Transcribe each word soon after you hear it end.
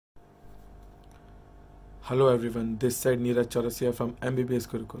Hello everyone, this side NEERAJ CHOURASIYA from Mbbs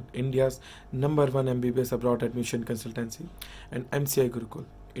Gurukul, India's #1 MBBS abroad admission consultancy, and MCI Gurukul,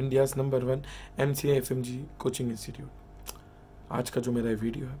 India's #1 MCI FMG coaching institute. आज का जो मेरा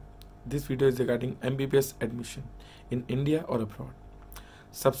video है, this video is regarding MBBS admission in India और abroad.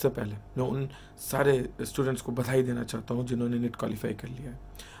 सबसे पहले मैं उन सारे स्टूडेंट्स को बधाई देना चाहता हूँ जिन्होंने नीट क्वालिफाई कर लिया है।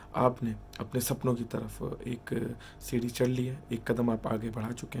 आपने अपने सपनों की तरफ एक सीढ़ी चढ़ ली है, एक कदम आप आगे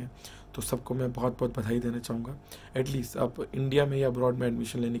बढ़ा चुके हैं, तो सबको मैं बहुत बहुत बधाई देना चाहूँगा। एटलीस्ट आप इंडिया में या अब्रॉड में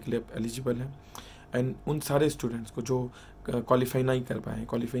एडमिशन लेने के लिए एलिजिबल हैं। एंड उन सारे स्टूडेंट्स को जो क्वालिफाई नहीं कर पाए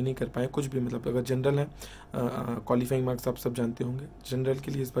कुछ भी, मतलब अगर जनरल है, क्वालिफाइंग मार्क्स आप सब जानते होंगे। जनरल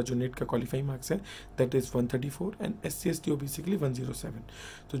के लिए इस बार जो नीट का क्वालिफाइंग मार्क्स है that is 134 and SC ST OBC के लिए 107।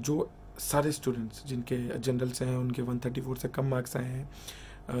 तो जो सारे स्टूडेंट्स जिनके जनरल से हैं उनके 134 से कम मार्क्स आए हैं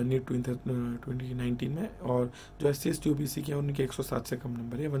नीट 2019 में, और जो SC ST OBC के हैं उनके 107 से कम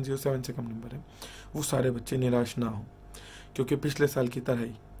नंबर है, 107 से कम नंबर है, वो सारे बच्चे निराश ना हों, क्योंकि पिछले साल की तरह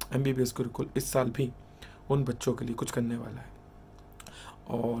ही MBBS गुरुकुल इस साल भी उन बच्चों के लिए कुछ करने वाला है।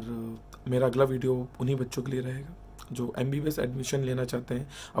 और मेरा अगला वीडियो उन्हीं बच्चों के लिए रहेगा जो MBBS एडमिशन लेना चाहते हैं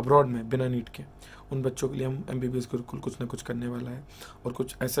अब्रॉड में बिना नीट के। उन बच्चों के लिए हम MBBS गुरुकुल कुछ ना कुछ करने वाला है और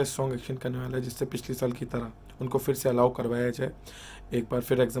कुछ ऐसा स्ट्रॉन्ग एक्शन करने वाला है जिससे पिछले साल की तरह उनको फिर से अलाउ करवाया जाए, एक बार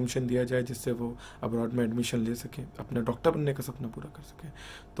फिर एग्जामिशन दिया जाए, जिससे वो अब्रॉड में एडमिशन ले सकें, अपना डॉक्टर बनने का सपना पूरा कर सकें।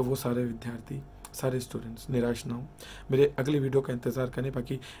 तो वो सारे विद्यार्थी, सारे स्टूडेंट्स निराश ना हो। मेरे अगले वीडियो का इंतज़ार करें,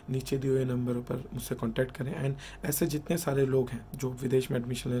 बाकी नीचे दिए हुए नंबरों पर मुझसे कांटेक्ट करें। एंड ऐसे जितने सारे लोग हैं जो विदेश में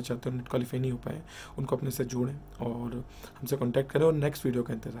एडमिशन लेना चाहते हैं, नेट क्वालिफाई नहीं हो पाए, उनको अपने से जोड़ें और हमसे कांटेक्ट करें और नेक्स्ट वीडियो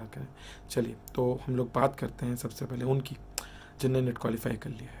का इंतज़ार करें। चलिए, तो हम लोग बात करते हैं सबसे पहले उनकी जिनने नेट क्वालिफाई कर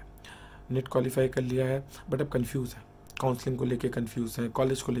लिया है। नेट क्वालिफाई कर लिया है बट अब कन्फ्यूज़ है, काउंसलिंग को लेके कंफ्यूज हैं,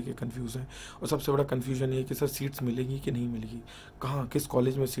 कॉलेज को लेके कंफ्यूज हैं, और सबसे बड़ा कंफ्यूजन ये है कि सर सीट्स मिलेगी कि नहीं मिलेगी, कहाँ किस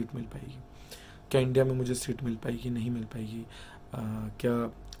कॉलेज में सीट मिल पाएगी, क्या इंडिया में मुझे सीट मिल पाएगी नहीं मिल पाएगी,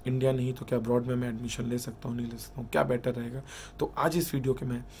 क्या इंडिया नहीं तो क्या अब्रॉड में मैं एडमिशन ले सकता हूँ नहीं ले सकता हूँ, क्या बेटर रहेगा। तो आज इस वीडियो के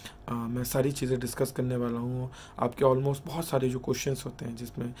मैं सारी चीज़ें डिस्कस करने वाला हूँ। आपके ऑलमोस्ट बहुत सारे जो क्वेश्चंस होते हैं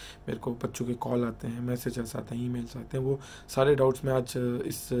जिसमें मेरे को बच्चों के कॉल आते हैं, मैसेजेस आते हैं, ईमेल्स आते हैं, वो सारे डाउट्स मैं आज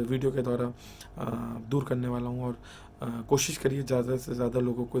इस वीडियो के द्वारा दूर करने वाला हूँ। और कोशिश करिए ज़्यादा से ज़्यादा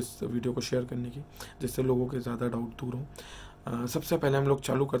लोगों को इस वीडियो को शेयर करने की, जिससे लोगों के ज़्यादा डाउट दूर हों। सबसे पहले हम लोग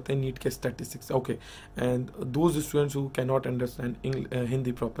चालू करते हैं नीट के statistics. Okay, and those students who can not understand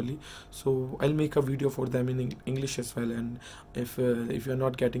Hindi properly, so I will make a video for them in English as well. And if you are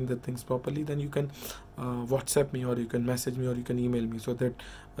not getting the things properly, then you can WhatsApp me, or you can message me, or you can email me, so that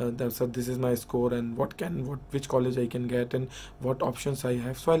so this is my score and which college I can get and what options I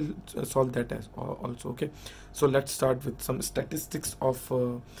have, so I'll solve that as also. Okay, so let's start with some statistics of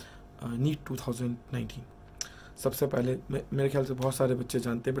NEET 2019. सबसे पहले मेरे ख्याल से बहुत सारे बच्चे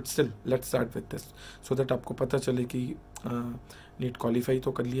जानते हैं, but still let's start with this so that आपको पता चले कि नीट क्वालिफाई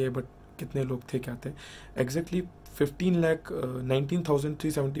तो कर लिया है बट कितने लोग थे, क्या थे। एग्जैक्टली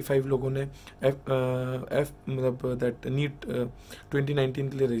 15,19,375 लोगों ने मतलब दैट नीट 2019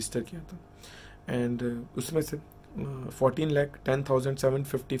 के लिए रजिस्टर किया था। एंड उसमें से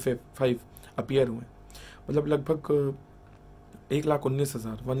 14,10,755 अपीयर हुए, मतलब लगभग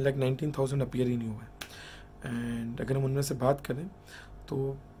 1,19,000 1,19,000 अपीयर ही नहीं हुए। एंड अगर हम उनमें से बात करें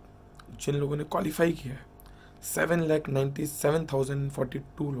तो जिन लोगों ने क्वालिफाई किया है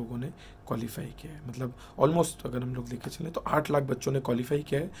 7,97,042 लोगों ने क्वालिफाई किया है, मतलब ऑलमोस्ट अगर हम लोग लेके चलें तो 8 लाख बच्चों ने क्वालिफाई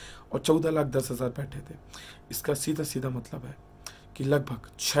किया है और 14,10,000 बैठे थे। इसका सीधा मतलब है कि लगभग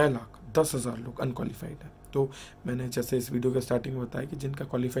 6,10,000 लोग अनक्वालिफाइड हैं। तो मैंने जैसे इस वीडियो के स्टार्टिंग में बताया कि जिनका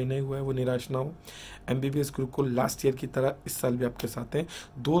क्वालिफाई नहीं हुआ है वो निराश ना हो। MBBS गुरुकुल लास्ट ईयर की तरह इस साल भी आपके साथ हैं।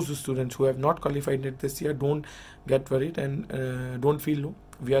 Those students who have not qualified NEET this year, don't get worried and don't feel low,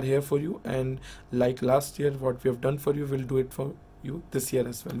 we are here for you, and like last year what we have done for you, we'll do it for you this year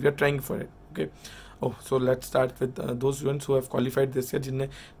as well. We are trying for it. Okay, so let's start with those students who have qualified this year, जिनने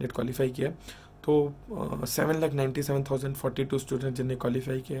net qualify किया। तो 7,97,042 student जिनने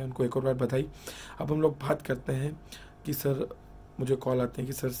qualify किया है उनको एक और बार बधाई। अब हम लोग बात करते हैं कि सर, मुझे कॉल आते हैं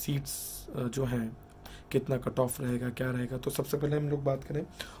कि सर सीट्स जो हैं कितना कट ऑफ रहेगा, क्या रहेगा। तो सबसे पहले हम लोग बात करें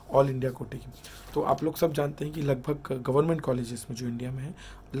ऑल इंडिया कोटे की। तो आप लोग सब जानते हैं कि लगभग गवर्नमेंट कॉलेजेस में जो इंडिया में है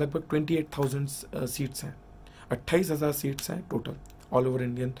लगभग 28,000 सीट्स हैं, 28,000 सीट्स हैं टोटल ऑल ओवर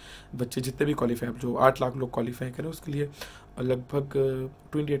इंडियन बच्चे जितने भी क्वालिफाई, अब जो 8 लाख लोग क्वालिफाई करें उसके लिए लगभग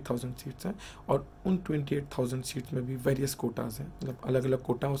 28,000 सीट्स हैं। और उन 28,000 सीट्स में भी वेरियस कोटाज हैं, मतलब अलग अलग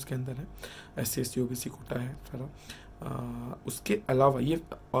कोटा उसके अंदर है। SC ST OBC कोटा है सारा, उसके अलावा ये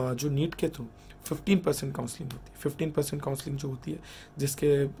जो नीट के थ्रू 15% काउंसलिंग होती है। 15% काउंसलिंग जो होती है,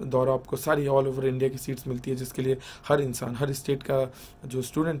 जिसके द्वारा आपको सारी ऑल ओवर इंडिया की सीट्स मिलती है, जिसके लिए हर इंसान, हर स्टेट का जो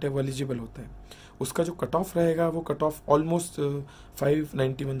स्टूडेंट है वो एलिजिबल होता है। उसका जो कट ऑफ रहेगा वो कट ऑफ ऑलमोस्ट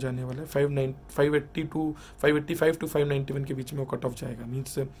 591 जाने वाला है। 585 टू 591 के बीच में वो कट ऑफ जाएगा।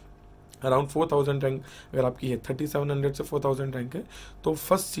 मीन्स अराउंड 4000 रैंक अगर आपकी है, 3700 से 4000 रैंक है, तो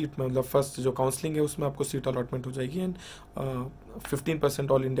फर्स्ट सीट में, मतलब फर्स्ट जो काउंसलिंग है उसमें आपको सीट अलॉटमेंट हो जाएगी। एंड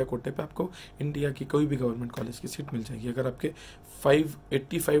 15% ऑल इंडिया कोटे पे आपको इंडिया की कोई भी गवर्नमेंट कॉलेज की सीट मिल जाएगी। अगर आपके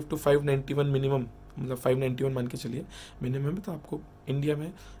 585 टू 591 मिनिमम, मतलब 591 मान के चलिए मिनिमम है, तो आपको इंडिया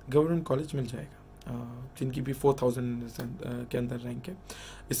में गवर्नमेंट कॉलेज मिल जाएगा, जिनकी भी 4000 के अंदर रैंक है।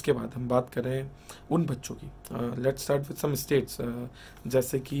 इसके बाद हम बात करें उन बच्चों की, let's start with some states,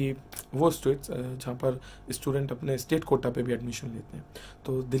 जैसे कि वो स्टेट्स जहाँ पर स्टूडेंट अपने स्टेट कोटा पे भी एडमिशन लेते हैं।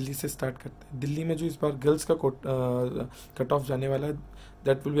 तो दिल्ली से स्टार्ट करते हैं। दिल्ली में जो इस बार गर्ल्स का कट ऑफ जाने वाला है,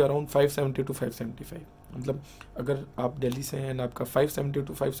 that will be around 570 to 575। मतलब अगर आप दिल्ली से हैं एंड आपका 570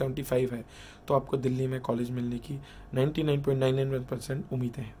 टू 575 है, तो आपको दिल्ली में कॉलेज मिलने की 99.99%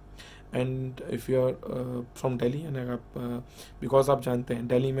 उम्मीदें हैं। And if you are from Delhi, and अगर आप बिकॉज आप जानते हैं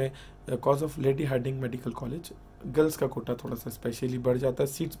दिल्ली में cause of lady Hardinge medical college girls का कोटा थोड़ा सा स्पेशली बढ़ जाता है,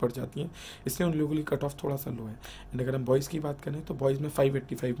 सीट्स बढ़ जाती हैं, इसलिए उन लोगों की कट ऑफ थोड़ा सा लो है। एंड अगर हम बॉयज़ की बात करें तो बॉयज़ में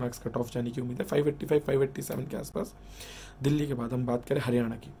 585 मार्क्स कट ऑफ जाने की उम्मीद है, 585 587 के आसपास। दिल्ली के बाद हम बात करें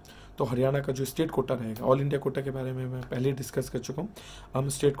हरियाणा की, तो हरियाणा का जो स्टेट कोटा रहेगा, ऑल इंडिया कोटा के बारे में मैं पहले डिस्कस कर चुका हूँ, हम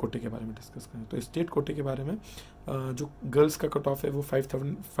स्टेट कोटे के बारे में डिस्कस करें। तो स्टेट कोटे के बारे में जो गर्ल्स का कट ऑफ है वो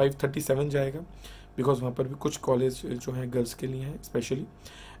 537 जाएगा, बिकॉज वहाँ पर भी कुछ कॉलेज जो हैं गर्ल्स के लिए हैं स्पेशली।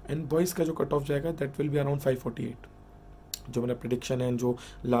 एंड बॉयज़ का जो कट ऑफ जाएगा दैट विल बी अराउंड 548, जो मेरा प्रेडिक्शन है, जो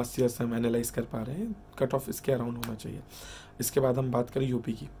लास्ट ईयर से हम एनालाइज कर पा रहे हैं, कट ऑफ इसके अराउंड होना चाहिए। इसके बाद हम बात करें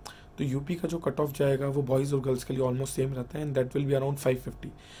यूपी की, तो यूपी का जो कट ऑफ जाएगा वो बॉयज़ और गर्ल्स के लिए ऑलमोस्ट सेम रहता है, and that will be around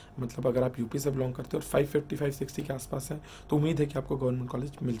 550। मतलब अगर आप यूपी से बिलोंग करते हो और 550 560 के आसपास है, तो उम्मीद है कि आपको गवर्नमेंट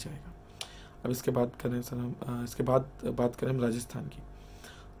कॉलेज मिल जाएगा। अब इसके बाद करें सर हम इसके बाद बात करें हम राजस्थान की,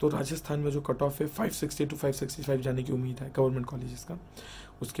 तो राजस्थान में जो कट ऑफ है 560 टू 565 जाने की उम्मीद है गवर्नमेंट कॉलेजेस का।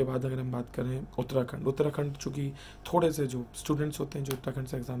 उसके बाद अगर हम बात करें उत्तराखंड चूँकि थोड़े से जो स्टूडेंट्स होते हैं जो उत्तराखंड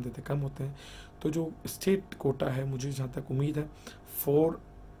से एग्ज़ाम देते कम होते हैं, तो जो स्टेट कोटा है मुझे जहाँ तक उम्मीद है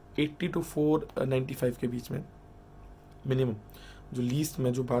 480 टू 495 के बीच में मिनिमम। जो लीस्ट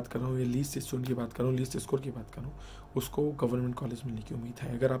में जो बात कर रहा हूँ, ये लीस्ट स्टूडेंट की बात कर रहा हूँ, लीस्ट स्कोर की बात कर रहा हूँ, उसको गवर्नमेंट कॉलेज मिलने की उम्मीद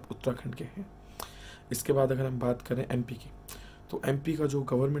है अगर आप उत्तराखंड के हैं। इसके बाद अगर हम बात करें एमपी की, तो एमपी का जो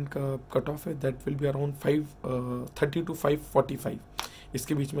गवर्नमेंट का कट ऑफ है that will be around 530 to 545,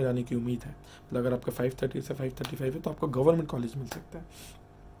 इसके बीच में जाने की उम्मीद है। मतलब अगर आपका 530 से 535 है तो आपको गवर्नमेंट कॉलेज मिल सकता है।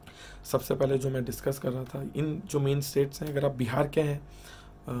 सबसे पहले जो मैं डिस्कस कर रहा था, इन जो मेन स्टेट्स हैं, अगर आप बिहार के हैं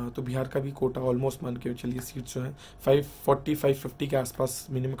तो बिहार का भी कोटा ऑलमोस्ट मान के चलिए सीट्स जो हैं 540 550 के आसपास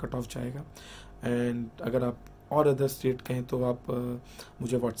मिनिमम कट ऑफ जाएगा। एंड अगर आप और अदर स्टेट के हैं तो आप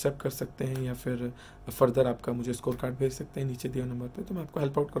मुझे व्हाट्सएप कर सकते हैं, या फिर फर्दर आपका मुझे स्कोर कार्ड भेज सकते हैं नीचे दिए नंबर पे, तो मैं आपको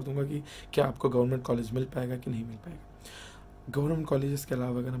हेल्प आउट कर दूंगा कि क्या आपको गवर्नमेंट कॉलेज मिल पाएगा कि नहीं मिल पाएगा। गवर्नमेंट कॉलेजेस के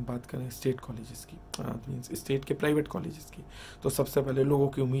अलावा अगर हम बात करें स्टेट कॉलेजेस की, मीन्स स्टेट के प्राइवेट कॉलेजेस की, तो सबसे पहले लोगों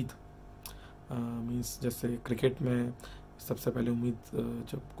की उम्मीद मीन्स जैसे क्रिकेट में सबसे पहले उम्मीद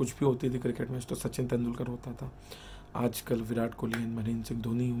जब कुछ भी होती थी क्रिकेट में तो सचिन तेंदुलकर होता था। आजकल विराट कोहली एंड महेंद्र सिंह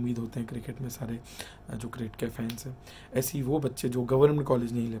धोनी उम्मीद होते हैं क्रिकेट में सारे जो क्रिकेट के फैंस हैं। ऐसे ही वो बच्चे जो गवर्नमेंट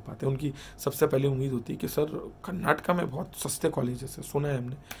कॉलेज नहीं ले पाते, उनकी सबसे पहले उम्मीद होती है कि सर कर्नाटका में बहुत सस्ते कॉलेजेस है, सुना है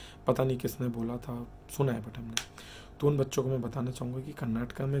हमने, पता नहीं किसने बोला था, सुना है बट हमने। तो उन बच्चों को मैं बताना चाहूँगा कि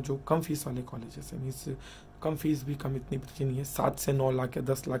कर्नाटका में जो कम फीस वाले कॉलेजेस हैं, मीन्स कम फीस भी कम इतनी बची नहीं है, 7 से 9 लाख या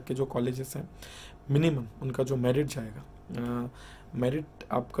 10 लाख के जो कॉलेजेस हैं मिनिमम, उनका जो मेरिट जाएगा, मेरिट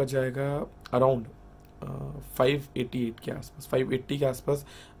आपका जाएगा अराउंड 588 के आसपास, 580 के आसपास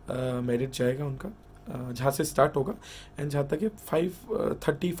मेरिट जाएगा उनका, जहाँ से स्टार्ट होगा। एंड जहाँ तक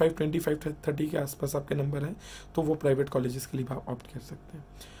 530 520 530 के आसपास आपके नंबर हैं तो वो प्राइवेट कॉलेजेस के लिए आप ऑप्ट कर सकते हैं।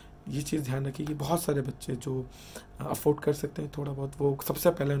 ये चीज़ ध्यान रखिए कि बहुत सारे बच्चे जो अफोर्ड कर सकते हैं थोड़ा बहुत, वो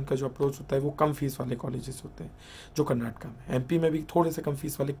सबसे पहले उनका जो अप्रोच होता है वो कम फीस वाले कॉलेजेस होते हैं जो कर्नाटका में। एमपी में भी थोड़े से कम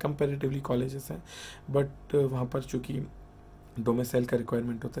फीस वाले कंपैरेटिवली कॉलेजेस हैं, बट वहाँ पर चूँकि डोमिसाइल का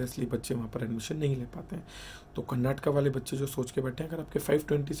रिक्वायरमेंट होता है इसलिए बच्चे वहाँ पर एडमिशन नहीं ले पाते हैं। तो कर्नाटका वाले बच्चे जो सोच के बैठे हैं, अगर आपके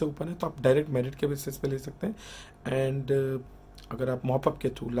 520 से ऊपर है तो आप डायरेक्ट मेरिट के बेसिस पे ले सकते हैं। एंड अगर आप मॉपअप के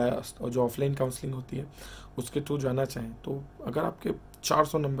थ्रू लास्ट और जो ऑफलाइन काउंसलिंग होती है उसके थ्रू जाना चाहें, तो अगर आपके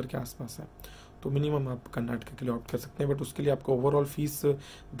 400 नंबर के आसपास है तो मिनिमम आप कर्नाटका के लिए ऑप्ट कर सकते हैं। बट उसके लिए आपको overall fees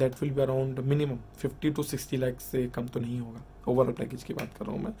that will be around minimum 50 to 60 lakh से कम तो नहीं होगा। ओवरऑल पैकेज की बात कर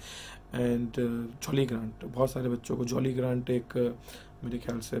रहा हूँ मैं। एंड जॉली ग्रांट, बहुत सारे बच्चों को जॉली ग्रांट एक मेरे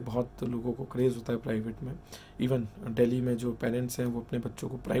ख्याल से बहुत लोगों को क्रेज़ होता है प्राइवेट में। इवन दिल्ली में जो पेरेंट्स हैं वो अपने बच्चों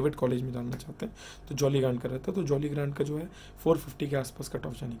को प्राइवेट कॉलेज में डालना चाहते हैं, तो जॉली ग्रांट का रहता है, तो जॉली ग्रांट का जो है 450 के आसपास कट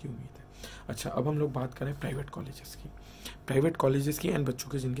ऑफ जाने की उम्मीद है। अच्छा, अब हम लोग बात करें प्राइवेट कॉलेजेस की। प्राइवेट कॉलेजेस की एंड बच्चों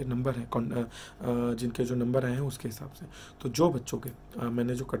के जिनके नंबर हैं, जिनके जो नंबर आए हैं उसके हिसाब से, तो जो बच्चों के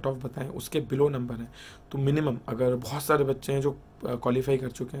मैंने जो कट ऑफ बताए उसके बिलो नंबर हैं, तो मिनिमम अगर बहुत सारे बच्चे हैं जो क्वालिफाई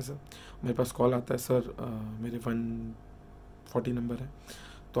कर चुके हैं, सर मेरे पास कॉल आता है, सर मेरे 140 नंबर है,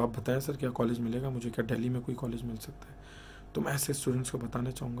 तो आप बताएं सर क्या कॉलेज मिलेगा मुझे, क्या दिल्ली में कोई कॉलेज मिल सकता है? तो मैं ऐसे स्टूडेंट्स को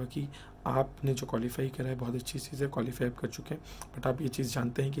बताना चाहूँगा कि आपने जो क्वालिफाई करा है बहुत अच्छी चीज़ है, क्वालिफाई आप कर चुके हैं, बट आप ये चीज़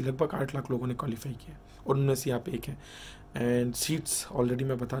जानते हैं कि लगभग 8 लाख लोगों ने क्वालिफाई किया और उनमें से आप एक हैं। एंड सीट्स ऑलरेडी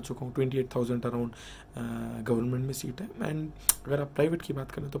मैं बता चुका हूँ 28,000 अराउंड गवर्नमेंट में सीट है। एंड अगर आप प्राइवेट की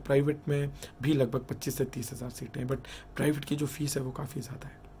बात करें तो प्राइवेट में भी लगभग 25 से 30 हज़ार सीटें हैं, बट प्राइवेट की जो फीस है वो काफ़ी ज़्यादा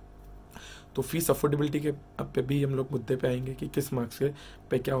है। तो फीस अफोर्डेबिलिटी के पे भी हम लोग मुद्दे पे आएंगे कि किस मार्क्स के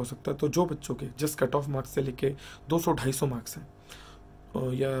पे क्या हो सकता है। तो जो बच्चों के जस्ट कट ऑफ मार्क्स से लेके 200-250 मार्क्स हैं,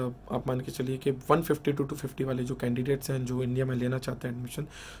 या आप मान के चलिए कि 150 to 250 वाले जो कैंडिडेट्स हैं जो इंडिया में लेना चाहते हैं एडमिशन,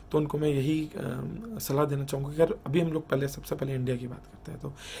 तो उनको मैं यही सलाह देना चाहूँगा कि अगर अभी हम लोग सबसे पहले इंडिया की बात करते हैं,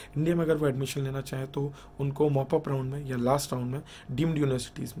 तो इंडिया में अगर वो एडमिशन लेना चाहें तो उनको मॉप अप राउंड में या लास्ट राउंड में डीम्ड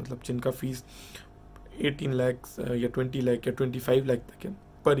यूनिवर्सिटीज़, मतलब जिनका फीस 18 लाख या 20 लाख या 25 लाख तक है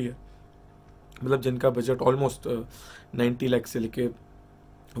पर ईयर, मतलब जिनका बजट ऑलमोस्ट 90 लाख से लेके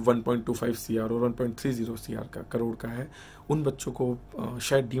 1.25 CR और 1.30 CR करोड़ का है, उन बच्चों को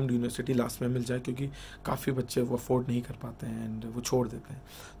शायद डीम्ड यूनिवर्सिटी लास्ट में मिल जाए, क्योंकि काफ़ी बच्चे वो अफोर्ड नहीं कर पाते हैं एंड वो छोड़ देते हैं।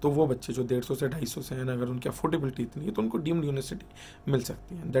 तो वो बच्चे जो 150 से 250 से हैं, अगर उनकी अफोर्डेबिलिटी इतनी है तो उनको डीम्ड यूनिवर्सिटी मिल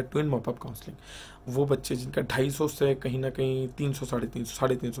सकती है, that to in mop up counselling. वो बच्चे जिनका 250 से कहीं ना कहीं 300,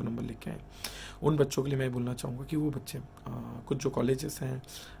 350 नंबर लेके आए, उन बच्चों के लिए मैं बोलना चाहूँगा कि वो बच्चे कुछ जो कॉलेजेस हैं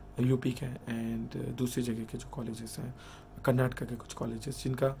यूपी के एंड दूसरी जगह के जो कॉलेजेस हैं, कर्नाटका के कुछ कॉलेजेस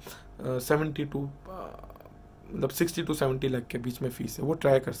जिनका 60 to 70 लाख के बीच में फ़ीस है, वो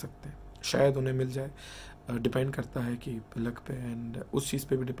ट्राई कर सकते हैं, शायद उन्हें मिल जाए। डिपेंड करता है कि लक पे एंड उस चीज़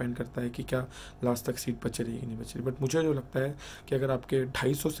पे भी डिपेंड करता है कि क्या लास्ट तक सीट बच रही है कि नहीं बच रही। बट मुझे जो लगता है कि अगर आपके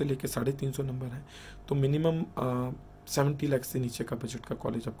 250 से लेके 350 नंबर हैं तो मिनिमम 70 लाख से नीचे का बजट का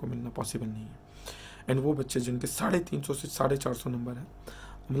कॉलेज आपको मिलना पॉसिबल नहीं है। एंड वो बच्चे जिनके 350 से 450 नंबर हैं,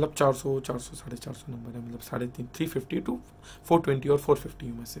 मतलब 400, 450 नंबर है, मतलब 350 to 420 और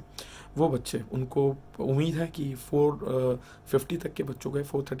 450 में से वो बच्चे, उनको उम्मीद है कि 450 तक के बच्चों को,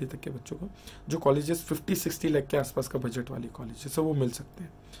 430 तक के बच्चों को जो कॉलेजेस 50-60 लाख के आसपास का बजट वाले कॉलेजेस है वो मिल सकते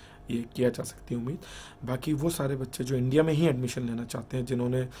हैं, ये किया जा सकती है उम्मीद। बाकी वो सारे बच्चे जो इंडिया में ही एडमिशन लेना चाहते हैं,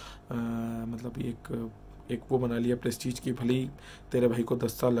 जिन्होंने मतलब एक वो बना लिया प्रेस्टीज की, भले ही तेरे भाई को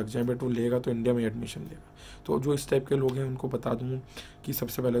 10 साल लग जाए बट वो लेगा तो इंडिया में एडमिशन लेगा। तो जो इस टाइप के लोग हैं उनको बता दूं कि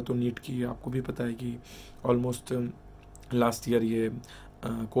सबसे पहले तो नीट की आपको भी पता है कि ऑलमोस्ट लास्ट ईयर ये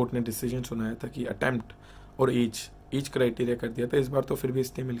कोर्ट ने डिसीजन सुनाया था कि अटेम्प्ट और एज क्राइटेरिया कर दिया था, इस बार तो फिर भी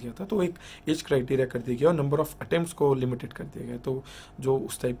स्टे मिल गया था, तो एक एज क्राइटेरिया कर दिया गया और नंबर ऑफ अटेम्प्ट्स को लिमिटेड कर दिया गया। तो जो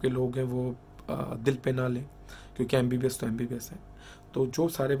उस टाइप के लोग हैं वो दिल पे ना लें, क्योंकि MBBS तो MBBS है। तो जो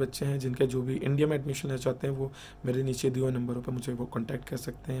सारे बच्चे हैं जिनके जो भी इंडिया में एडमिशन लेना चाहते हैं वो मेरे नीचे दिए हुए नंबरों पर मुझे वो कांटेक्ट कर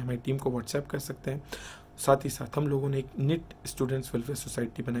सकते हैं, हमारी टीम को व्हाट्सएप कर सकते हैं। साथ ही साथ हम लोगों ने एक नीट स्टूडेंट्स वेलफेयर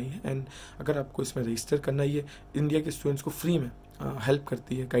सोसाइटी बनाई है एंड अगर आपको इसमें रजिस्टर करना है, ये इंडिया के स्टूडेंट्स को फ्री में हेल्प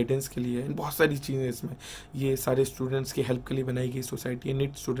करती है गाइडेंस के लिए एंड बहुत सारी चीज़ें इसमें, ये सारे स्टूडेंट्स की हेल्प के लिए बनाई गई सोसाइटी है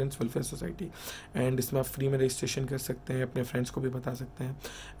NEET students welfare society. And इसमें आप फ्री में रजिस्ट्रेशन कर सकते हैं, अपने फ्रेंड्स को भी बता सकते हैं।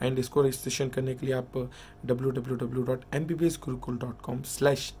 एंड इसको रजिस्ट्रेशन करने के लिए आप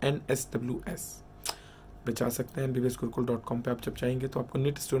www.mbbsgurukul.com/NSWS पे जा सकते हैं। mbbsgurukul.com पे आप जब जाएंगे तो आपको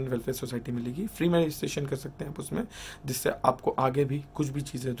नीट स्टूडेंट वेलफेयर सोसाइटी मिलेगी, फ्री में रजिस्ट्रेशन कर सकते हैं आप उसमें, जिससे आपको आगे भी कुछ भी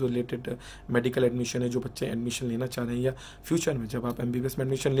चीज़ें जो रिलेटेड मेडिकल एडमिशन है, जो बच्चे एडमिशन लेना चाह रहे हैं या फ्यूचर में जब आप MBBS में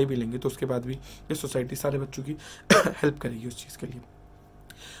एडमिशन ले भी लेंगे तो उसके बाद भी ये सोसाइटी सारे बच्चों की हेल्प करेगी उस चीज़ के लिए।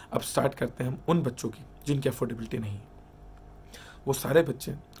 अब स्टार्ट करते हैं हम उन बच्चों की जिनकी अफोर्डेबिलिटी नहीं है। वो सारे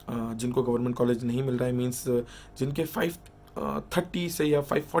बच्चे जिनको गवर्नमेंट कॉलेज नहीं मिल रहा है, मीन्स जिनके 530 से या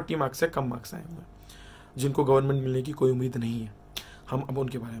 540 मार्क्स से कम मार्क्स आए हुए हैं, जिनको गवर्नमेंट मिलने की कोई उम्मीद नहीं है, हम अब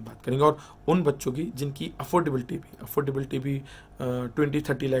उनके बारे में बात करेंगे। और उन बच्चों की जिनकी अफोर्डेबिलिटी भी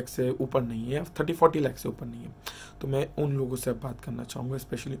 20-30 लाख से ऊपर नहीं है, 30-40 लाख से ऊपर नहीं है, तो मैं उन लोगों से अब बात करना चाहूँगा,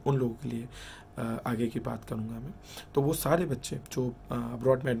 स्पेशली उन लोगों के लिए आगे की बात करूँगा मैं। तो वो सारे बच्चे जो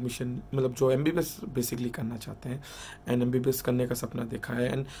अब्रॉड में एडमिशन, मतलब जो MBBS बेसिकली करना चाहते हैं एंड MBBS करने का सपना देखा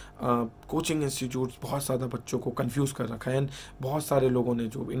है एंड कोचिंग इंस्टीट्यूट्स बहुत ज़्यादा बच्चों को कंफ्यूज कर रखा है एंड बहुत सारे लोगों ने,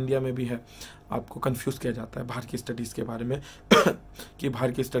 जो इंडिया में भी है, आपको कंफ्यूज किया जाता है बाहर की स्टडीज़ के बारे में कि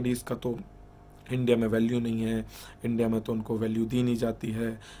बाहर की स्टडीज़ का तो इंडिया में वैल्यू नहीं है, इंडिया में तो उनको वैल्यू दी नहीं जाती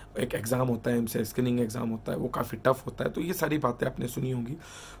है, एक एग्ज़ाम होता है इनसे, स्क्रीनिंग एग्ज़ाम होता है, वो काफ़ी टफ होता है। तो ये सारी बातें आपने सुनी होंगी।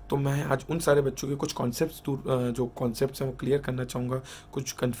 तो मैं आज उन सारे बच्चों के कुछ कॉन्सेप्ट्स जो कॉन्सेप्ट्स हैं वो क्लियर करना चाहूँगा,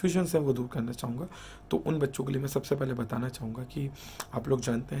 कुछ कन्फ्यूजन्स हैं वो दूर करना चाहूँगा। तो उन बच्चों के लिए मैं सबसे पहले बताना चाहूँगा कि आप लोग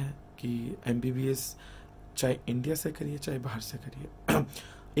जानते हैं कि MBBS चाहे इंडिया से करिए चाहे बाहर से करिए,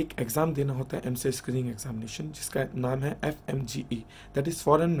 एक एग्ज़ाम देना होता है एमसीए स्क्रीनिंग एग्जामिनेशन, जिसका नाम है FMGE, that is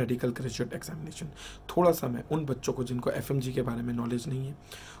foreign medical graduate examination. थोड़ा सा मैं उन बच्चों को जिनको FMG के बारे में नॉलेज नहीं है,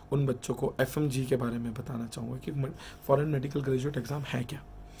 उन बच्चों को FMG के बारे में बताना चाहूँगा कि फॉरेन मेडिकल ग्रेजुएट एग्ज़ाम है क्या।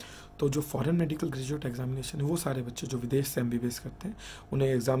 तो जो फॉरेन मेडिकल ग्रेजुएट एग्जामिनेशन है, वो सारे बच्चे जो विदेश से MBBS करते हैं उन्हें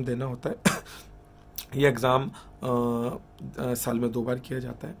एग्ज़ाम देना होता है। ये एग्ज़ाम साल में 2 बार किया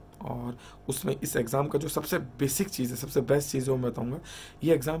जाता है, और उसमें इस एग्ज़ाम का जो सबसे बेसिक चीज़ है, सबसे बेस्ट चीज़ है वो मैं बताऊँगा।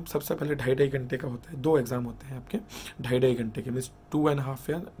 ये एग्ज़ाम सबसे पहले 2.5 घंटे का होता है। 2 एग्ज़ाम होते हैं आपके 2.5 घंटे के, means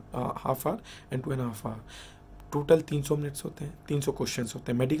 2.5 our and 2.5 our. Total 300 minutes होते हैं, 300 क्वेश्चंस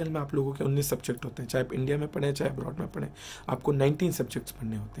होते हैं। मेडिकल में आप लोगों के 19 सब्जेक्ट होते हैं, चाहे आप इंडिया में पढ़ें चाहे अब्रॉड में पढ़ें, आपको 19 सब्जेक्ट्स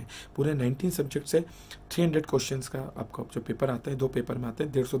पढ़ने होते हैं। पूरे 19 सब्जेक्ट से 300 क्वेश्चंस का आपका जो पेपर आता है, 2 पेपर में आते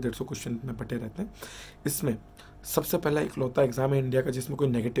हैं, 150 क्वेश्चन में बटे रहते हैं। इसमें सबसे पहला इकलौता एग्जाम है इंडिया का जिसमें कोई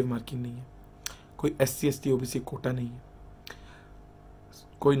नेगेटिव मार्किंग नहीं है, कोई SC ST OBC कोटा नहीं है,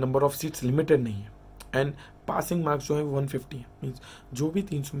 कोई नंबर ऑफ सीट्स लिमिटेड नहीं है, एंड पासिंग मार्क्स जो है वो 150 है। मीन्स जो भी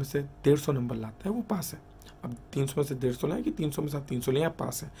 300 में से 150 नंबर लाता है वो पास है। अब 300 में से 150 लाए कि 300 में से 300 लें, आप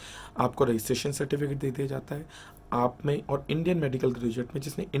पास है। आपको रजिस्ट्रेशन सर्टिफिकेट दे दिया जाता है आप में, और इंडियन मेडिकल ग्रेजुएट में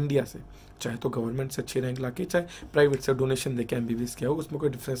जिसने इंडिया से चाहे तो गवर्नमेंट से अच्छी रैंक लाके चाहे प्राइवेट से डोनेशन देके MBBS किया हो, उसमें कोई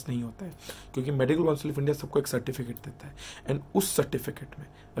डिफरेंस नहीं होता है, क्योंकि मेडिकल काउंसिल ऑफ इंडिया सबको एक सर्टिफिकेट देता है। एंड उस सर्टिफिकेट में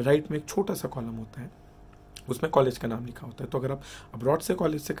राइट में एक छोटा सा कॉलम होता है, उसमें कॉलेज का नाम लिखा होता है। तो अगर आप अब्रॉड से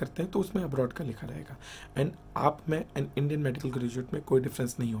कॉलेज से करते हैं तो उसमें अब्रॉड का लिखा रहेगा। एंड आप में एंड इंडियन मेडिकल ग्रेजुएट में कोई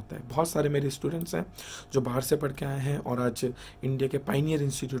डिफरेंस नहीं होता है। बहुत सारे मेरे स्टूडेंट्स हैं जो बाहर से पढ़ के आए हैं और आज इंडिया के पाइनियर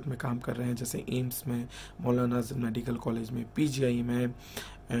इंस्टीट्यूट में काम कर रहे हैं, जैसे एम्स में, मौलाना आज़म मेडिकल कॉलेज में, PGI में,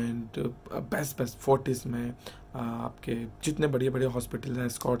 एंड बेस्ट फोर्टिस में, आपके जितने बड़े बड़े हॉस्पिटल हैं,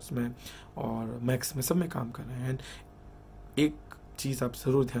 स्कॉट्स में और मैक्स में, सब में काम कर रहे हैं। एंड एक चीज़ आप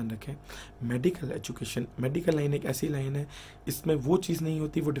ज़रूर ध्यान रखें, मेडिकल एजुकेशन, मेडिकल लाइन एक ऐसी लाइन है, इसमें वो चीज़ नहीं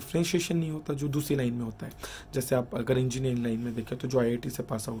होती, वो डिफ्रेंशिएशन नहीं होता जो दूसरी लाइन में होता है। जैसे आप अगर इंजीनियरिंग लाइन में देखें तो जो IIT से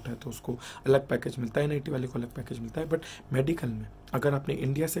पास आउट है तो उसको अलग पैकेज मिलता है, NIT वाले को अलग पैकेज मिलता है। बट मेडिकल में अगर आपने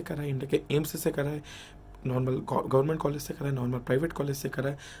इंडिया से करा है, इंडिया के एम्स से करा है, नॉर्मल गवर्नमेंट कॉलेज से करा है, नॉर्मल प्राइवेट कॉलेज से करा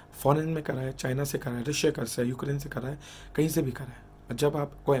है, फॉरेन में करा है, चाइना से करा है, रशिया का से, यूक्रेन से करा है, कहीं से भी करा है, जब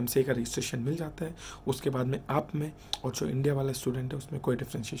आपको MCA का रजिस्ट्रेशन मिल जाता है उसके बाद में आप में और जो इंडिया वाला स्टूडेंट है उसमें कोई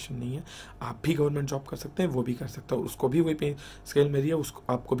डिफ्रेंशिएशन नहीं है। आप भी गवर्नमेंट जॉब कर सकते हैं, वो भी कर सकता है, उसको भी वही पेइंग स्केल मिली है, उसको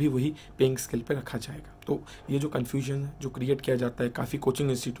आपको भी वही पेइंग स्केल पे रखा जाएगा। तो ये जो कन्फ्यूजन है जो क्रिएट किया जाता है काफ़ी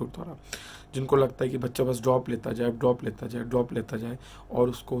कोचिंग इंस्टीट्यूट द्वारा, जिनको लगता है कि बच्चा बस ड्रॉप लेता जाए, ड्रॉप लेता जाए, ड्रॉप लेता जाए, और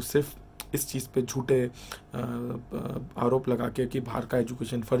उसको सिर्फ इस चीज़ पे झूठे आरोप लगा के कि बाहर का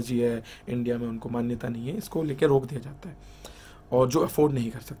एजुकेशन फर्जी है, इंडिया में उनको मान्यता नहीं है, इसको लेके रोक दिया जाता है। और जो अफोर्ड नहीं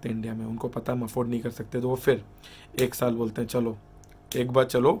कर सकते इंडिया में, उनको पता हम अफोर्ड नहीं कर सकते, तो वो फिर 1 साल बोलते हैं चलो एक बार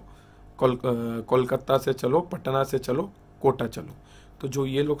चलो कोलकाता से चलो, पटना से चलो, कोटा चलो। तो जो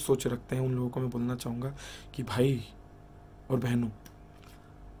ये लोग सोच रखते हैं उन लोगों को मैं बोलना चाहूँगा कि भाई और बहनों,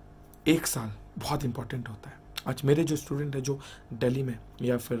 1 साल बहुत इंपॉर्टेंट होता है। आज मेरे जो स्टूडेंट है जो दिल्ली में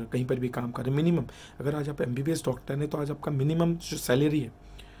या फिर कहीं पर भी काम कर रहे हैं, मिनिमम अगर आज आप MBBS डॉक्टर हैं तो आज आपका मिनिमम जो सैलरी है,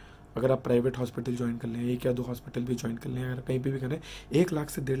 अगर आप प्राइवेट हॉस्पिटल ज्वाइन कर लें, 1 या 2 हॉस्पिटल भी ज्वाइन कर लें, अगर कहीं पे भी करें, 1 लाख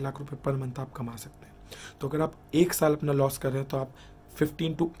से 1.5 लाख रुपए पर मंथ आप कमा सकते हैं। तो अगर आप 1 साल अपना लॉस कर रहे हैं तो आप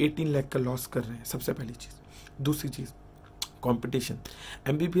 15 to 18 लाख का लॉस कर रहे हैं, सबसे पहली चीज़। दूसरी चीज़ कंपटीशन।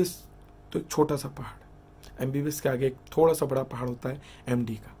 MBBS तो एक छोटा सा पहाड़ है, MBBS के आगे एक थोड़ा सा बड़ा पहाड़ होता है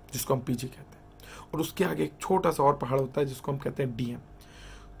MD का, जिसको हम PG कहते हैं, और उसके आगे एक छोटा सा और पहाड़ होता है जिसको हम कहते हैं DM।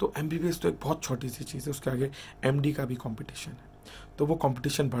 तो MBBS तो एक बहुत छोटी सी चीज़ है, उसके आगे MD का भी कॉम्पिटिशन है। तो वो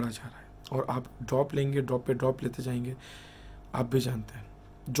कंपटीशन बढ़ा जा रहा है और आप ड्रॉप लेंगे, ड्रॉप पे ड्रॉप लेते जाएंगे। आप भी जानते हैं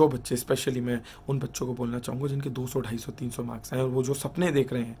जो बच्चे, स्पेशली मैं उन बच्चों को बोलना चाहूँगा जिनके 200, 250, 300 मार्क्स हैं और वो जो सपने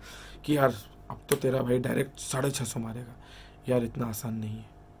देख रहे हैं कि यार अब तो तेरा भाई डायरेक्ट 650 मारेगा, यार इतना आसान नहीं है।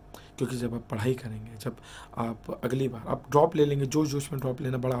 क्योंकि जब आप पढ़ाई करेंगे, जब आप अगली बार आप ड्रॉप ले लेंगे, जोश में ड्रॉप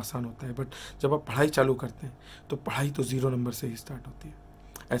लेना बड़ा आसान होता है, बट जब आप पढ़ाई चालू करते हैं तो पढ़ाई तो 0 नंबर से ही स्टार्ट होती है।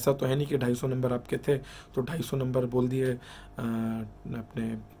 ऐसा तो है नहीं कि 250 नंबर आपके थे तो 250 नंबर बोल दिए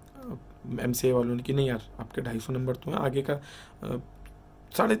अपने MCA वालों ने कि नहीं यार आपके 250 नंबर तो हैं, आगे का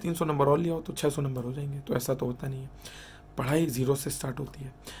 350 नंबर और लिया हो तो 600 नंबर हो जाएंगे। तो ऐसा तो होता नहीं है, पढ़ाई 0 से स्टार्ट होती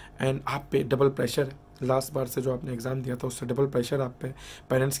है। एंड आप पे डबल प्रेशर है, लास्ट बार से जो आपने एग्ज़ाम दिया था उससे डबल प्रेशर आप पे,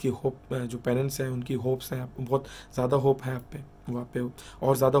 पेरेंट्स की होप, जो पेरेंट्स हैं उनकी होप्स हैं, बहुत ज़्यादा होप है आप पे, वहाँ पे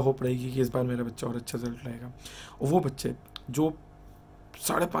और ज़्यादा होप रहेगी कि इस बार मेरा बच्चा और अच्छा रिजल्ट लाएगा। और वो बच्चे जो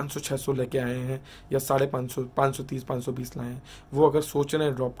 550-600 लेके आए हैं या 550, 530, 520 लाए हैं, वो अगर सोच रहे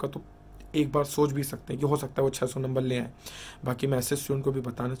हैं ड्रॉप का तो एक बार सोच भी सकते हैं कि हो सकता है वो 600 नंबर ले आए। बाकी मैं ऐसे स्टूडेंट को भी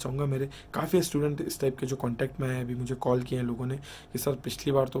बताना चाहूँगा, मेरे काफ़ी स्टूडेंट इस टाइप के जो कांटेक्ट में आए, अभी मुझे कॉल किए हैं लोगों ने कि सर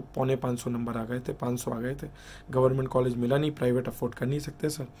पिछली बार तो 450 नंबर आ गए थे, 500 आ गए थे, गवर्नमेंट कॉलेज मिला नहीं, प्राइवेट अफोर्ड कर नहीं सकते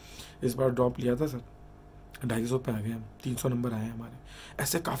सर, इस बार ड्रॉप लिया था सर 250 पे आ गए हम, 300 नंबर आए हमारे।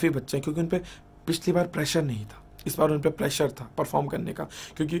 ऐसे काफ़ी बच्चे हैं क्योंकि उन पर पिछली बार प्रेशर नहीं था, इस बार उन पर प्रेशर था परफॉर्म करने का,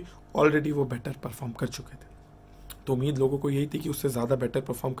 क्योंकि ऑलरेडी वो बेटर परफॉर्म कर चुके थे। तो उम्मीद लोगों को यही थी कि उससे ज़्यादा बेटर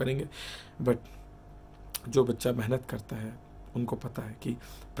परफॉर्म करेंगे, बट जो बच्चा मेहनत करता है उनको पता है कि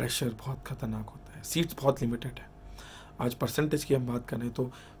प्रेशर बहुत ख़तरनाक होता है, सीट्स बहुत लिमिटेड है। आज परसेंटेज की हम बात करें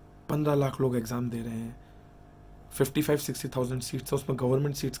तो 15 लाख लोग एग्ज़ाम दे रहे हैं, 55-60,000 सीट्स है, उसमें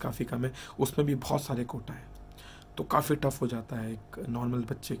गवर्नमेंट सीट्स काफ़ी कम है, उसमें भी बहुत सारे कोटा हैं, तो काफ़ी टफ हो जाता है एक नॉर्मल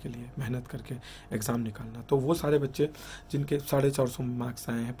बच्चे के लिए मेहनत करके एग्ज़ाम निकालना। तो वो सारे बच्चे जिनके 450 मार्क्स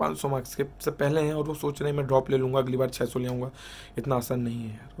आए हैं, 500 मार्क्स के से पहले हैं, और वो सोच रहे हैं मैं ड्रॉप ले लूँगा, अगली बार 600 ले आऊँगा, इतना आसान नहीं है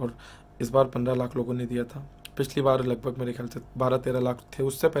यार। और इस बार 15 लाख लोगों ने दिया था, पिछली बार लगभग मेरे ख्याल से 12-13 लाख थे,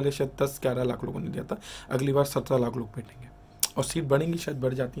 उससे पहले शायद 10-11 लाख लोगों ने दिया था, अगली बार 17 लाख लोग बैठेंगे और सीट बढ़ेंगी, शायद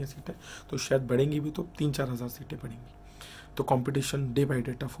बढ़ जाती हैं सीटें, तो शायद बढ़ेंगी भी तो 3-4 हज़ार सीटें बढ़ेंगी। तो competition day by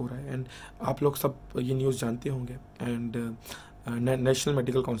day tough हो रहा है। एंड आप लोग सब ये न्यूज़ जानते होंगे। And national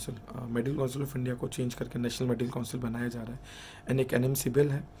medical council of India को चेंज करके नेशनल मेडिकल काउंसिल बनाया जा रहा है। एंड एक एनएमसी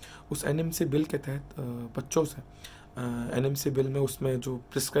बिल है, उस एनएमसी बिल के तहत बच्चों से एनएमसी बिल में उसमें जो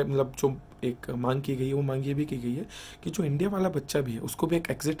प्रिस्क्राइब मतलब जो एक मांग की गई है, वो मांग ये भी की गई है कि जो इंडिया वाला बच्चा भी है उसको भी एक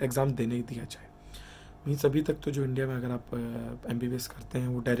एग्जिट एग्ज़ाम देने दिया जाए। मीन्स अभी तक तो जो इंडिया में अगर आप एमबीबीएस करते हैं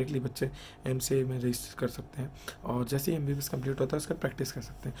वो डायरेक्टली बच्चे एमसीए में रजिस्टर कर सकते हैं, और जैसे ही एमबीबीएस कंप्लीट होता है उसका प्रैक्टिस कर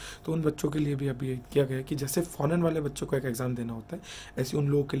सकते हैं। तो उन बच्चों के लिए भी अभी किया गया है कि जैसे फॉरेन वाले बच्चों को एक एग्ज़ाम देना होता है, ऐसे उन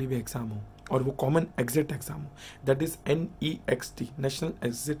लोगों के लिए भी एग्ज़ाम हो, और वो कॉमन एग्जिट एग्ज़ाम हो, that is NEXT, national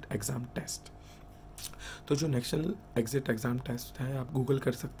exit exam test. तो जो नेशनल एग्जिट एग्ज़ाम टेस्ट है आप गूगल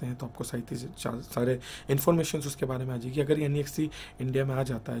कर सकते हैं, तो आपको सारे इन्फॉर्मेशन उसके बारे में आ जाएगी। अगर ये NEXT इंडिया में आ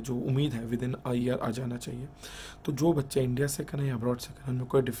जाता है, जो उम्मीद है विद इन अ ईयर आ जाना चाहिए, तो जो बच्चे इंडिया से करें या अब्रॉड से करें उनमें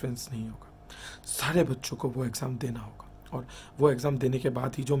कोई डिफरेंस नहीं होगा, सारे बच्चों को वो एग्ज़ाम देना होगा। और वो एग्ज़ाम देने के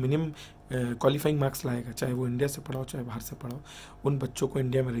बाद ही जो मिनिमम क्वालिफाइंग मार्क्स लाएगा, चाहे वो इंडिया से पढ़ा हो चाहे बाहर से पढ़ा हो, उन बच्चों को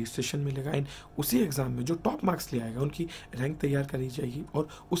इंडिया में रजिस्ट्रेशन मिलेगा। एंड उसी एग्ज़ाम में जो टॉप मार्क्स ले आएगा उनकी रैंक तैयार करी जाएगी, और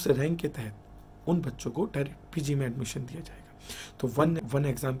उस रैंक के तहत उन बच्चों को डायरेक्ट पीजी में एडमिशन दिया जाएगा। तो वन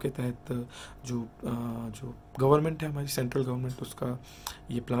एग्ज़ाम के तहत जो गवर्नमेंट है हमारी सेंट्रल गवर्नमेंट, उसका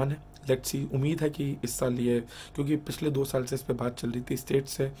ये प्लान है। लेट्स सी, उम्मीद है कि इस साल ये, क्योंकि पिछले 2 साल से इस पर बात चल रही थी, स्टेट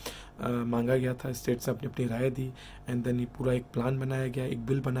से मांगा गया था, स्टेट से अपनी अपनी राय दी, एंड देन ये पूरा एक प्लान बनाया गया, एक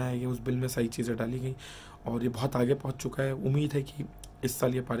बिल बनाया गया, उस बिल में सारी चीज़ें डाली गई और ये बहुत आगे पहुंच चुका है। उम्मीद है कि इस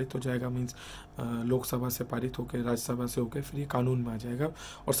साल ये पारित हो जाएगा, मीन्स लोकसभा से पारित होकर राज्यसभा से होकर फिर ये कानून में आ जाएगा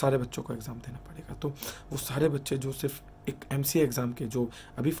और सारे बच्चों को एग्ज़ाम देना पड़ेगा। तो वो सारे बच्चे जो सिर्फ एक एमसीए एग्ज़ाम के, जो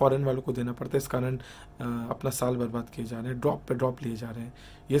अभी फॉरेन वालों को देना पड़ता है, इस कारण अपना साल बर्बाद किए जा रहे हैं, ड्रॉप पे ड्रॉप लिए जा रहे हैं,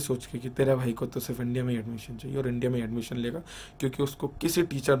 ये सोच के कि तेरे भाई को तो सिर्फ इंडिया में ही एडमिशन चाहिए, और इंडिया में एडमिशन लेगा क्योंकि उसको किसी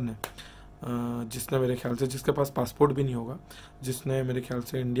टीचर ने जिसने मेरे ख्याल से, जिसके पास पासपोर्ट भी नहीं होगा, जिसने मेरे ख्याल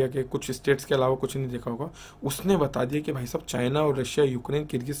से इंडिया के कुछ स्टेट्स के अलावा कुछ नहीं देखा होगा, उसने बता दिया कि भाई साहब चाइना और Russia, Ukraine,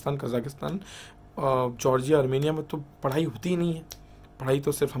 Kyrgyzstan, Kazakhstan, Georgia, Armenia में तो पढ़ाई होती ही नहीं है। पढ़ाई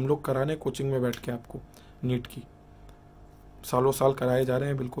तो सिर्फ हम लोग करा रहे हैं कोचिंग में बैठ के, आपको नीट की सालों साल कराए जा रहे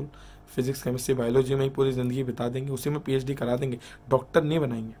हैं, बिल्कुल फिजिक्स, केमिस्ट्री, बायोलॉजी में ही पूरी ज़िंदगी बिता देंगे, उसी में पीएचडी करा देंगे, डॉक्टर नहीं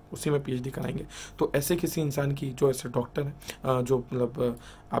बनाएंगे, उसी में पीएचडी कराएंगे। तो ऐसे किसी इंसान की, जो ऐसे डॉक्टर हैं, जो मतलब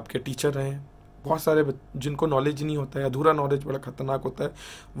आपके टीचर रहे हैं, बहुत सारे जिनको नॉलेज नहीं होता है, अधूरा नॉलेज बड़ा खतरनाक होता है,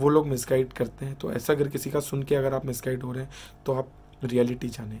 वो लोग मिसगाइड करते हैं। तो ऐसा अगर किसी का सुन के अगर आप मिसगाइड हो रहे हैं तो आप रियलिटी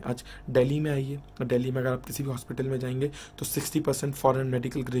जाने। आज दिल्ली में आइए, दिल्ली में अगर आप किसी भी हॉस्पिटल में जाएंगे तो 60% फॉरेन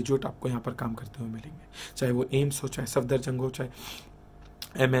मेडिकल ग्रेजुएट आपको यहाँ पर काम करते हुए मिलेंगे, चाहे वो एम्स हो, चाहे सफदरजंग हो, चाहे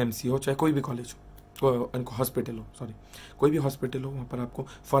MMC हो, चाहे कोई भी कॉलेज हो, हॉस्पिटल हो, सॉरी कोई भी हॉस्पिटल हो, वहाँ पर आपको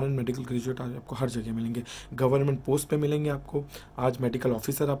फॉरेन मेडिकल ग्रेजुएट आज आपको हर जगह मिलेंगे। गवर्नमेंट पोस्ट पे मिलेंगे आपको, आज मेडिकल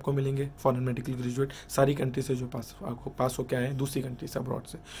ऑफिसर आपको मिलेंगे फॉरेन मेडिकल ग्रेजुएट, सारी कंट्री से जो पास होके आए हैं, दूसरी कंट्री से, अब्रॉड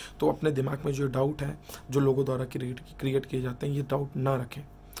से। तो अपने दिमाग में जो डाउट है, जो लोगों द्वारा क्रिएट किए जाते हैं, ये डाउट ना रखें,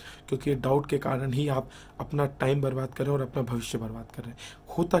 क्योंकि डाउट के कारण ही आप अपना टाइम बर्बाद कर रहे हैं और अपना भविष्य बर्बाद कर रहे हैं।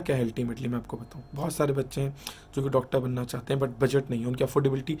 होता क्या है अल्टीमेटली, मैं आपको बताऊं, बहुत सारे बच्चे हैं जो कि डॉक्टर बनना चाहते हैं, बट बजट नहीं है, उनकी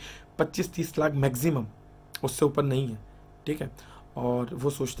अफोर्डेबिलिटी 25-30 लाख मैक्सिमम, उससे ऊपर नहीं है, ठीक है। और वो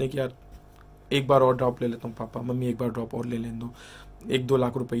सोचते हैं कि यार एक बार और ड्रॉप ले लेता हूँ, पापा मम्मी एक बार ड्रॉप और ले लें दो, 1-2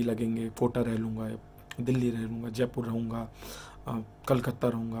 लाख रुपए ही लगेंगे, कोटा रह लूँगा, दिल्ली रह लूँगा, जयपुर रहूँगा, कलकत्ता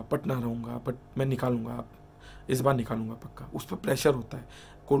रहूँगा, पटना रहूँगा, बट मैं निकालूंगा, इस बार निकालूंगा पक्का, उस पर प्रेशर होता है।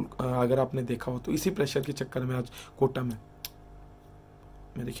 अगर आपने देखा हो तो इसी प्रेशर के चक्कर में आज कोटा में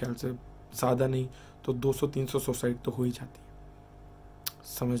मेरे ख्याल से ज़्यादा नहीं तो 200-300 सुसाइड तो हो ही जाती है।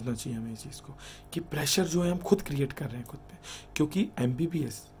 समझना चाहिए हमें इस चीज़ को कि प्रेशर जो है हम खुद क्रिएट कर रहे हैं खुद पे, क्योंकि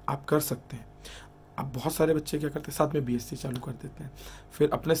MBBS आप कर सकते हैं। अब बहुत सारे बच्चे क्या करते हैं, साथ में BSc चालू कर देते हैं, फिर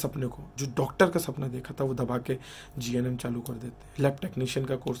अपने सपने को, जो डॉक्टर का सपना देखा था, वो दबा के GNM चालू कर देते हैं, लैब टेक्नीशियन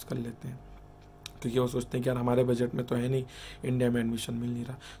का कोर्स कर लेते हैं, क्योंकि वो सोचते हैं कि यार हमारे बजट में तो है नहीं, इंडिया में एडमिशन मिल नहीं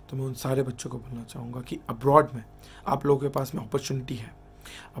रहा। तो मैं उन सारे बच्चों को बोलना चाहूँगा कि अब्रॉड में आप लोगों के पास में अपॉर्चुनिटी है,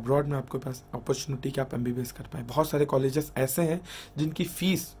 अब्रॉड में आपके पास अपॉर्चुनिटी कि आप MBBS कर पाए। बहुत सारे कॉलेजेस ऐसे हैं जिनकी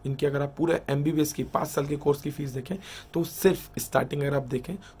फ़ीस, इनकी अगर आप पूरे MBBS की 5 साल के कोर्स की फ़ीस देखें तो सिर्फ स्टार्टिंग अगर आप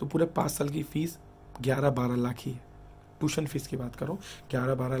देखें तो पूरे 5 साल की फ़ीस 11-12 लाख ही है। ट्यूशन फीस की बात करो,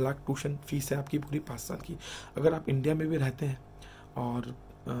 11-12 लाख ट्यूशन फीस है आपकी पूरी 5 साल की। अगर आप इंडिया में भी रहते हैं और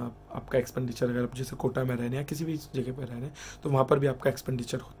आपका एक्सपेंडिचर, अगर आप जैसे कोटा में रह रहे हैं या किसी भी जगह पर रह रहे हैं, तो वहाँ पर भी आपका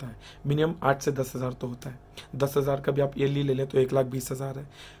एक्सपेंडिचर होता है मिनिमम 8 से 10 हज़ार तो होता है। 10 हज़ार का भी आप ईयरली ले लें तो 1,20,000 है।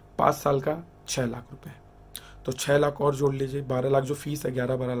 5 साल का 6 लाख रुपए, तो 6 लाख और जोड़ लीजिए, 12 लाख जो फीस है,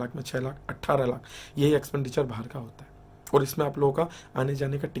 11-12 लाख में 6 लाख 18 लाख, यही एक्सपेंडिचर बाहर का होता है। और इसमें आप लोगों का आने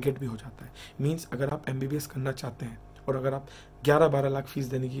जाने का टिकट भी हो जाता है। मीन्स अगर आप MBBS करना चाहते हैं और अगर आप 11-12 लाख फीस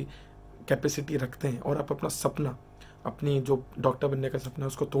देने की कैपेसिटी रखते हैं और आप अपना सपना, अपनी जो डॉक्टर बनने का सपना है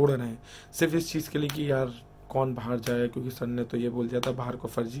उसको तोड़ रहे हैं सिर्फ इस चीज़ के लिए कि यार कौन बाहर जाए, क्योंकि सर ने तो ये बोल दिया था बाहर को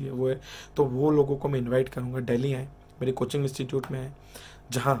फर्जी है वो है, तो वो लोगों को मैं इन्वाइट करूँगा, दिल्ली आए, मेरे कोचिंग इंस्टीट्यूट में आए,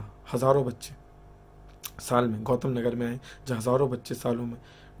 जहाँ हज़ारों बच्चे साल में, गौतम नगर में आए, जहाँ हज़ारों बच्चे सालों में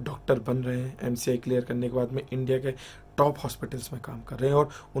डॉक्टर बन रहे हैं, MCI क्लियर करने के बाद में इंडिया के टॉप हॉस्पिटल्स में काम कर रहे हैं और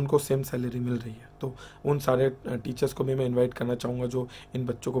उनको सेम सैलरी मिल रही है। तो उन सारे टीचर्स को भी मैं इनवाइट करना चाहूँगा जो इन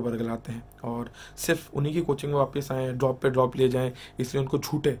बच्चों को बरगलाते हैं और सिर्फ उन्हीं की कोचिंग में वापस आएँ, ड्रॉप पे ड्रॉप ले जाएँ, इसलिए उनको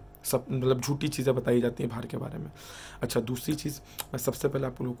मतलब झूठी चीज़ें बताई जाती हैं बाहर के बारे में। अच्छा, दूसरी चीज़ मैं सबसे पहले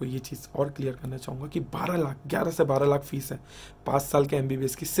आप लोगों को ये चीज़ और क्लियर करना चाहूँगा कि 11 से 12 लाख फीस है 5 साल के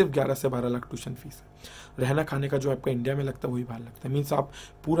MBBS की, सिर्फ 11 से 12 लाख ट्यूशन फीस है। रहना खाने का जो आपका इंडिया में लगता है वही बाहर लगता है। मीन्स आप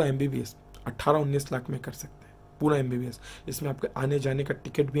पूरा MBBS 18-19 लाख में कर सकते हैं, पूरा MBBS। इसमें आपके आने जाने का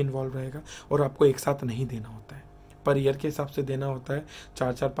टिकट भी इन्वॉल्व रहेगा और आपको एक साथ नहीं देना होता है, पर ईयर के हिसाब से देना होता है,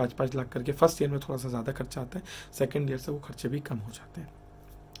 4-4, 5-5 लाख करके। फर्स्ट ईयर में थोड़ा सा ज़्यादा खर्चा आता है, सेकेंड ईयर से वो खर्चे भी कम हो जाते हैं।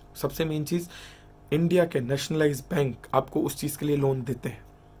 सबसे मेन चीज़, इंडिया के नेशनलाइज बैंक आपको उस चीज़ के लिए लोन देते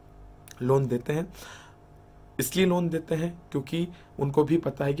हैं। इसलिए लोन देते हैं क्योंकि उनको भी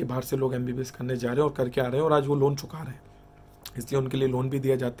पता है कि बाहर से लोग MBBS करने जा रहे हैं और करके आ रहे हैं और आज वो लोन चुका रहे हैं, इसलिए उनके लिए लोन भी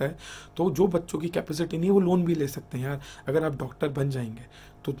दिया जाता है। तो जो बच्चों की कैपेसिटी नहीं है वो लोन भी ले सकते हैं यार। अगर आप डॉक्टर बन जाएंगे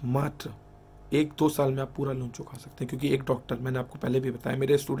तो मात्र 1-2 साल में आप पूरा लोन चुका सकते हैं, क्योंकि एक डॉक्टर, मैंने आपको पहले भी बताया,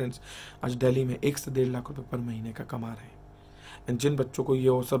 मेरे स्टूडेंट्स आज दिल्ली में 1 से 1.5 लाख रुपए पर महीने का कमा रहे हैं। एंड जिन बच्चों को ये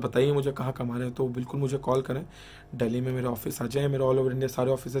हो सर बताइए मुझे कहाँ कमा रहे हैं, तो बिल्कुल मुझे कॉल करें, दिल्ली में मेरे ऑफिस आ जाए, मेरे ऑल ओवर इंडिया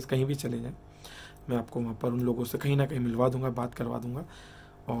सारे ऑफिस कहीं भी चले जाएँ, मैं आपको वहाँ पर उन लोगों से कहीं ना कहीं मिलवा दूंगा, बात करवा दूंगा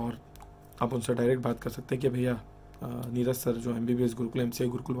और आप उनसे डायरेक्ट बात कर सकते हैं कि भैया नीरज सर जो MBBS गुरुकुल MCI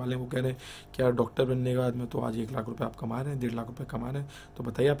गुरुकुल वाले हैं वो कह रहे हैं कि यार डॉक्टर बनने के बाद में तो आज 1 लाख रुपए आप कमा रहे हैं, 1.5 लाख रुपए कमा रहे हैं, तो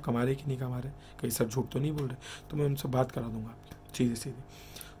बताइए आप कमा रहे हैं कि नहीं कमा रहे, कहीं सर झूठ तो नहीं बोल रहे। तो मैं उनसे बात करा दूंगा आपकी सीधी।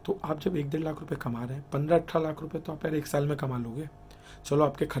 तो आप जब 1-1.5 लाख रुपए कमा रहे हैं, 15-18 लाख रुपए तो आप यार 1 साल में कमा लोगे, चलो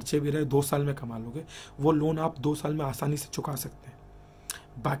आपके खर्चे भी रहे 2 साल में कमा लोगे, वो लोन आप 2 साल में आसानी से चुका सकते हैं।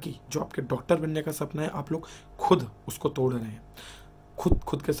 बाकी जो आपके डॉक्टर बनने का सपना है, आप लोग खुद उसको तोड़ रहे हैं,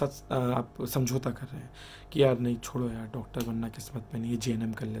 खुद के साथ आप समझौता कर रहे हैं कि यार नहीं छोड़ो यार, डॉक्टर बनना किस्मत में नहीं है,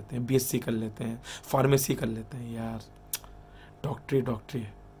 GNM कर लेते हैं, BSc कर लेते हैं, फार्मेसी कर लेते हैं। यार डॉक्टरी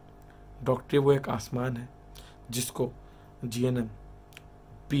है, डॉक्टरी वो एक आसमान है जिसको GNM,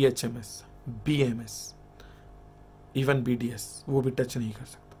 BHMS, BMS, even BDS वो भी टच नहीं कर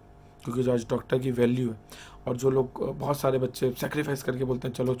सकता, क्योंकि जो आज डॉक्टर की वैल्यू है और जो लोग, बहुत सारे बच्चे सेक्रीफाइस करके बोलते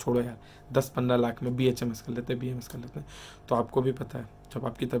हैं चलो छोड़ो यार 10-15 लाख में BHMS कर लेते हैं, BMS कर लेते हैं। तो आपको भी पता है जब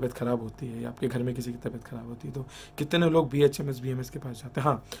आपकी तबीयत ख़राब होती है या आपके घर में किसी की तबीयत ख़राब होती है तो कितने लोग BHMS BMS के पास जाते हैं।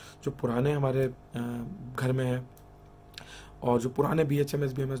 हाँ, जो पुराने हमारे घर में है और जो पुराने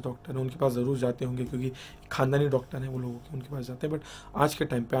BHMS BMS डॉक्टर हैं उनके पास ज़रूर जाते होंगे, क्योंकि ख़ानदानी डॉक्टर हैं वो लोगों के, उनके पास जाते हैं। बट आज के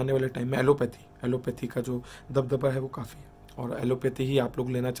टाइम पे, आने वाले टाइम में एलोपैथी का जो दबदबा है वो काफ़ी है और एलोपैथी ही आप लोग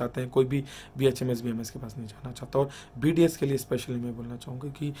लेना चाहते हैं, कोई भी BHMS BMS के पास नहीं जाना चाहता। और BDS के लिए स्पेशली मैं बोलना चाहूँगा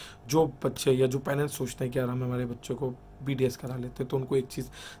कि जो बच्चे या जो पेरेंट्स सोचते हैं कि यार हम हमारे बच्चों को BDS करा लेते हैं, तो उनको एक चीज़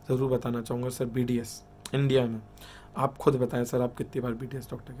ज़रूर बताना चाहूँगा, सर BDS इंडिया में, आप खुद बताएं सर आप कितनी बार BDS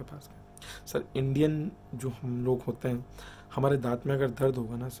डॉक्टर के पास गए। सर इंडियन जो हम लोग होते हैं, हमारे दांत में अगर दर्द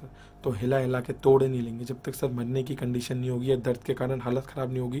होगा ना सर, तो हिला के तोड़े नहीं लेंगे जब तक सर मरने की कंडीशन नहीं होगी या दर्द के कारण हालत ख़राब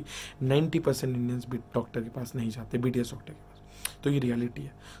नहीं होगी। 90% इंडियंस भी डॉक्टर के पास नहीं जाते, BDS डॉक्टर के पास। तो ये रियलिटी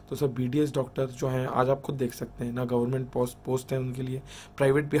है। तो सर BDS डॉक्टर जो हैं आज आप खुद देख सकते हैं ना, गवर्नमेंट पोस्ट है उनके लिए,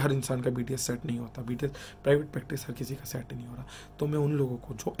 प्राइवेट भी हर इंसान का BDS सेट नहीं होता, BDS प्राइवेट प्रैक्टिस हर किसी का सेट नहीं हो रहा। तो मैं उन लोगों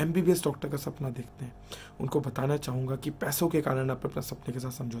को जो MBBS डॉक्टर का सपना देखते हैं उनको बताना चाहूँगा कि पैसों के कारण आप अपने सपने के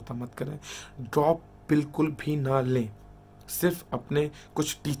साथ समझौता मत करें, ड्रॉप बिल्कुल भी ना लें। सिर्फ अपने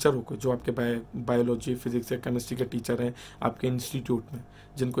कुछ टीचरों को जो आपके बायोलॉजी फिजिक्स या केमिस्ट्री के टीचर हैं आपके इंस्टीट्यूट में,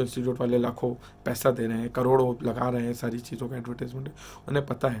 जिनको इंस्टीट्यूट वाले लाखों पैसा दे रहे हैं, करोड़ों लगा रहे हैं सारी चीज़ों का एडवर्टाइजमेंट, उन्हें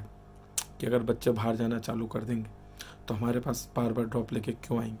पता है कि अगर बच्चे बाहर जाना चालू कर देंगे तो हमारे पास बार बार ड्रॉप लेके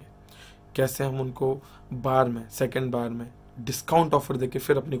क्यों आएंगे, कैसे हम उनको बार में सेकेंड बार में डिस्काउंट ऑफर देके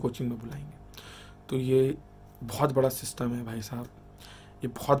फिर अपनी कोचिंग में बुलाएंगे। तो ये बहुत बड़ा सिस्टम है भाई साहब, ये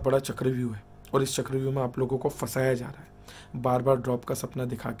बहुत बड़ा चक्रव्यूह है और इस चक्रव्यूह में आप लोगों को फंसाया जा रहा है बार बार ड्रॉप का सपना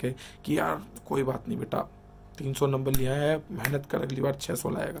दिखा के कि यार कोई बात नहीं बेटा 300 नंबर लिया है, मेहनत कर अगली बार 600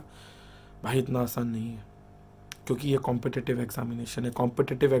 लाएगा। भाई इतना आसान नहीं है, क्योंकि ये कॉम्पिटिटिव एग्जामिनेशन है।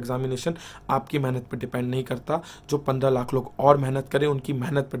 कॉम्पिटिटिव एग्जामिनेशन आपकी मेहनत पर डिपेंड नहीं करता, जो 15 लाख लोग और मेहनत करें उनकी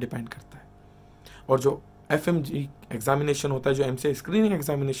मेहनत पर डिपेंड करता है। और जो FMG एग्जामिनेशन होता है, जो MCA स्क्रीनिंग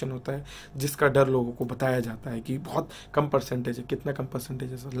एग्जामिनेशन होता है, जिसका डर लोगों को बताया जाता है कि बहुत कम परसेंटेज है, कितना कम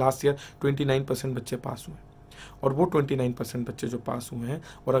परसेंटेज है, लास्ट ईयर 29% बच्चे पास हुए, और वो 29% बच्चे जो पास हुए हैं,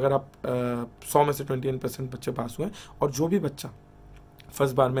 और अगर आप 100 में से 29% बच्चे पास हुए हैं, और जो भी बच्चा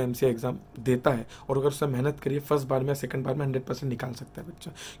फर्स्ट बार में MCA एग्जाम देता है और अगर उससे मेहनत करिए फर्स्ट बार में या सेकंड बार में 100% निकाल सकता है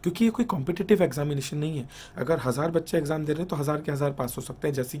बच्चा, क्योंकि ये कोई कॉम्पिटिटिव एग्जामिनेशन नहीं है। अगर 1000 बच्चे एग्जाम दे रहे हैं तो 1000 के 1000 पास हो सकते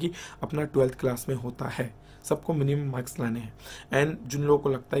हैं, जैसे कि अपना 12th क्लास में होता है। सबको मिनिमम मार्क्स लाने हैं। एंड जिन लोगों को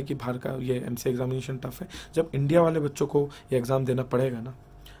लगता है कि बाहर का ये MCA एग्जामिनेशन टफ है, जब इंडिया वाले बच्चों को ये एग्ज़ाम देना पड़ेगा ना,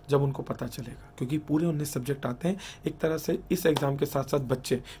 जब उनको पता चलेगा, क्योंकि पूरे 19 सब्जेक्ट आते हैं। एक तरह से इस एग्ज़ाम के साथ साथ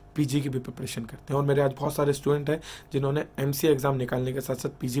बच्चे PG की भी प्रिपरेशन करते हैं, और मेरे आज बहुत सारे स्टूडेंट हैं जिन्होंने MCA एग्ज़ाम निकालने के साथ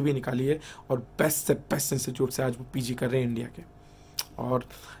साथ PG भी निकाली है, और बेस्ट से बेस्ट इंस्टीट्यूट से आज वो PG कर रहे हैं इंडिया के। और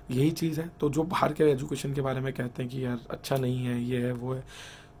यही चीज़ है। तो जो बाहर के एजुकेशन के बारे में कहते हैं कि यार अच्छा नहीं है, ये है वो है,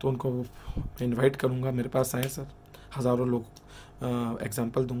 तो उनको इन्वाइट करूँगा मेरे पास आए सर, हज़ारों लोग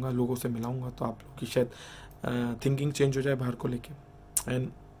एग्जाम्पल दूंगा, लोगों से मिलाऊंगा, तो आप लोग की शायद थिंकिंग चेंज हो जाए बाहर को लेके।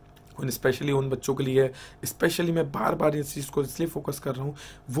 एंड स्पेशली उन बच्चों के लिए, स्पेशली मैं बार बार इस चीज़ को इसलिए फोकस कर रहा हूँ,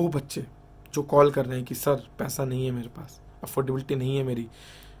 वो बच्चे जो कॉल कर रहे हैं कि सर पैसा नहीं है मेरे पास, अफोर्डेबिलिटी नहीं है मेरी,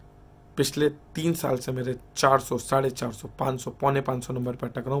 पिछले 3 साल से मेरे 400, 450, 500, पौने 500 नंबर पर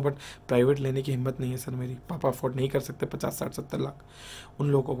अटक रहा हूँ, बट प्राइवेट लेने की हिम्मत नहीं है सर मेरी, पापा अफोर्ड नहीं कर सकते 50, 60, 70 लाख। उन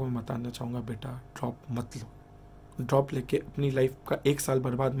लोगों को मैं बताना चाहूँगा, बेटा ड्रॉप मत लो, ड्रॉप लेके अपनी लाइफ का 1 साल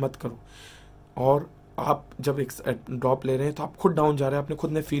बर्बाद मत करो। और आप जब एक ड्रॉप ले रहे हैं तो आप खुद डाउन जा रहे हैं, आपने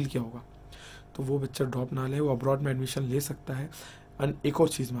खुद ने फील किया होगा, तो वो बच्चा ड्रॉप ना ले, वो अब्रॉड में एडमिशन ले सकता है। एंड एक और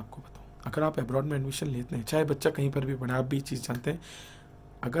चीज़ मैं आपको बताऊँ, अगर आप अब्रॉड में एडमिशन लेते हैं, चाहे बच्चा कहीं पर भी पढ़े, आप भी ये चीज़ जानते हैं,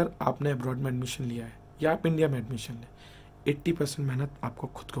 अगर आपने अब्रॉड में एडमिशन लिया है या आप इंडिया में एडमिशन लें, 80% मेहनत आपको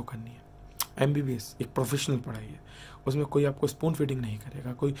खुद को करनी है। MBBS एक प्रोफेशनल पढ़ाई है, उसमें कोई आपको स्पून फीडिंग नहीं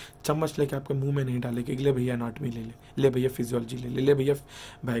करेगा, कोई चम्मच लेके आपके मुंह में नहीं डालेगा कि ले भैया एनाटॉमी ले भैया फिजियोलॉजी ले भैया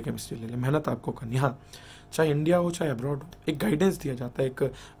बायोकेमिस्ट्री ले। मेहनत आपको करनी है। हाँ, चाहे इंडिया हो चाहे अब्रॉड हो, एक गाइडेंस दिया जाता है,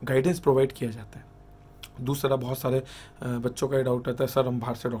 एक गाइडेंस प्रोवाइड किया जाता है। दूसरा, बहुत सारे बच्चों का ये डाउट रहता है, सर हम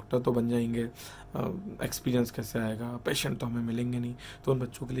बाहर से डॉक्टर तो बन जाएंगे, एक्सपीरियंस कैसे आएगा, पेशेंट तो हमें मिलेंगे नहीं। तो उन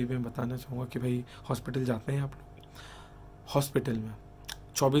बच्चों के लिए भी मैं बताना चाहूँगा कि भाई हॉस्पिटल जाते हैं आप लोग, हॉस्पिटल में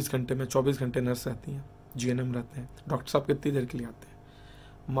 24 घंटे में 24 घंटे नर्स रहती हैं, GNM रहते हैं, डॉक्टर साहब कितनी देर के लिए आते हैं?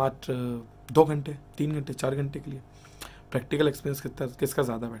 मात्र 2 घंटे, 3 घंटे, 4 घंटे के लिए। प्रैक्टिकल एक्सपीरियंस किसका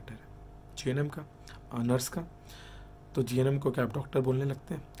ज़्यादा बेटर है, GNM का, नर्स का? तो GNM को क्या आप डॉक्टर बोलने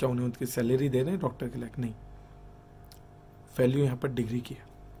लगते हैं? क्या उन्हें उनकी सैलरी दे रहे हैं डॉक्टर के लायक? नहीं, वैल्यू यहाँ पर डिग्री की है।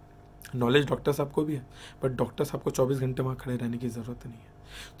 नॉलेज डॉक्टर साहब को भी है, बट डॉक्टर साहब को 24 घंटे वहाँ खड़े रहने की ज़रूरत नहीं है।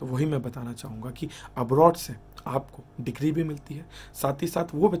 तो वही मैं बताना चाहूँगा कि अब्रॉड से आपको डिग्री भी मिलती है, साथ ही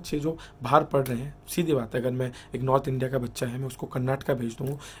साथ वो बच्चे जो बाहर पढ़ रहे हैं, सीधी बात है, अगर मैं एक नॉर्थ इंडिया का बच्चा है, मैं उसको कर्नाटका भेज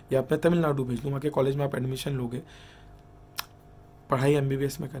दूँ या मैं तमिलनाडु भेज दूँ, वहाँ के कॉलेज में आप एडमिशन लोगे, पढ़ाई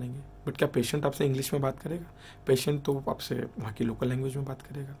MBBS में करेंगे, बट क्या पेशेंट आपसे इंग्लिश में बात करेगा? पेशेंट तो आपसे वहाँ की लोकल लैंग्वेज में बात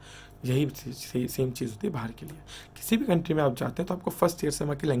करेगा। यही सेम चीज़ होती है बाहर के लिए। किसी भी कंट्री में आप जाते हैं तो आपको फर्स्ट ईयर से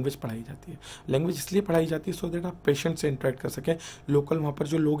वहाँ की लैंग्वेज पढ़ाई जाती है। लैंग्वेज इसलिए पढ़ाई जाती है सो दैट आप पेशेंट से इंटरेक्ट कर सकें, लोकल वहाँ पर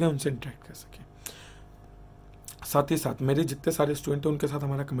जो लोग हैं उनसे इंटरेक्ट कर सकें। साथ ही साथ मेरे जितने सारे स्टूडेंट हैं उनके साथ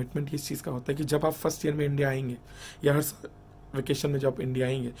हमारा कमिटमेंट इस चीज़ का होता है कि जब आप फर्स्ट ईयर में इंडिया आएंगे या हर वेकेशन में जब इंडिया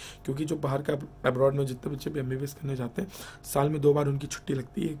आएंगे, क्योंकि जो बाहर का अब्रॉड में जितने बच्चे भी MBBS करने जाते हैं, साल में 2 बार उनकी छुट्टी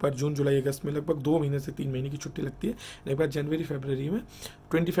लगती है। एक बार जून, जुलाई, अगस्त में लगभग 2 महीने से 3 महीने की छुट्टी लगती है। एक बार जनवरी, फरवरी में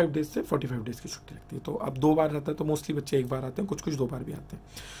 25 डेज से 45 डेज की छुट्टी लगती है। तो अब 2 बार रहता है, तो मोस्टली बच्चे 1 बार आते हैं, कुछ 2 बार भी आते हैं।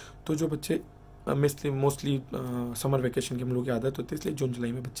 तो जो बच्चे मोस्टली समर वेकेशन की हम लोग की आदत होती है, इसलिए जून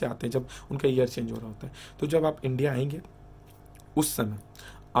जुलाई में बच्चे आते हैं जब उनका ईयर चेंज हो रहा होता है। तो जब आप इंडिया आएंगे उस समय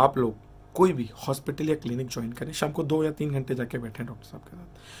आप लोग कोई भी हॉस्पिटल या क्लिनिक ज्वाइन करें, शाम को 2 या 3 घंटे जाके बैठें डॉक्टर साहब के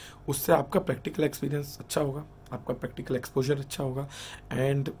साथ। उससे आपका प्रैक्टिकल एक्सपीरियंस अच्छा होगा, आपका प्रैक्टिकल एक्सपोजर अच्छा होगा।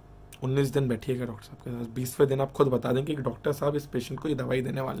 एंड 19 दिन बैठिएगा डॉक्टर साहब के साथ। 20वें दिन आप खुद बता दें कि डॉक्टर साहब इस पेशेंट को ये दवाई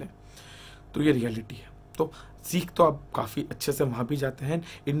देने वाले हैं। तो ये रियलिटी है। तो सीख तो आप काफ़ी अच्छे से वहाँ भी जाते हैं,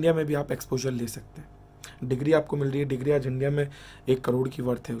 इंडिया में भी आप एक्सपोजर ले सकते हैं। डिग्री आपको मिल रही है, डिग्री आज इंडिया में 1 करोड़ की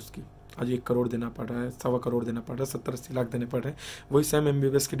वर्थ है उसकी, आज 1 करोड़ देना पड़ रहा है, 1.25 करोड़ देना पड़ रहा है, 70-80 लाख देने पड़ रहे हैं। वही सेम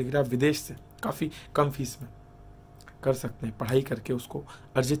MBBS की डिग्री आप विदेश से काफ़ी कम फीस में कर सकते हैं, पढ़ाई करके उसको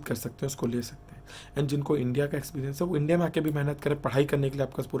अर्जित कर सकते हैं, उसको ले सकते हैं। एंड जिनको इंडिया का एक्सपीरियंस है वो इंडिया में आके भी मेहनत करें, पढ़ाई करने के लिए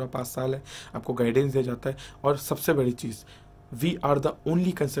आपका पूरा 5 साल है, आपको गाइडेंस दिया जाता है। और सबसे बड़ी चीज़, we are the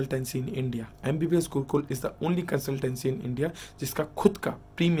only consultancy in India, MBBS Gurukul is the only consultancy in India जिसका खुद का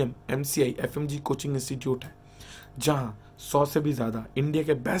premium MCI FMG coaching institute है, जहाँ 100 से भी ज़्यादा इंडिया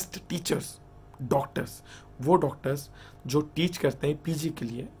के बेस्ट टीचर्स, डॉक्टर्स, वो डॉक्टर्स जो टीच करते हैं PG के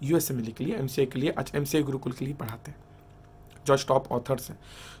लिए, USMLE के लिए, MCI के लिए, आज MCI गुरुकुल के लिए पढ़ाते हैं, जो टॉप ऑथर्स हैं।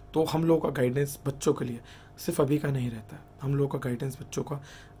 तो हम लोगों का गाइडेंस बच्चों के लिए सिर्फ अभी का नहीं रहता है, हम लोगों का गाइडेंस बच्चों का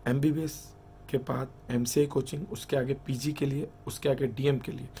MBBS के बाद MCI कोचिंग, उसके आगे PG के लिए, उसके आगे DM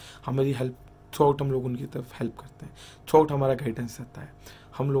के लिए हमारी हेल्प थ्रू आउट, हम लोग उनकी तरफ हेल्प करते हैं, थ्रू आउट हमारा गाइडेंस रहता है।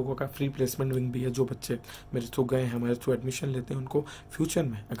 हम लोगों का फ्री प्लेसमेंट विंग भी है, जो बच्चे मेरे थ्रू गए हैं, हमारे थ्रू एडमिशन लेते हैं, उनको फ्यूचर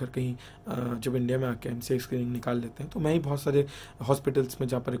में अगर कहीं जब इंडिया में आके MCI स्क्रीनिंग निकाल लेते हैं तो मैं ही बहुत सारे हॉस्पिटल्स में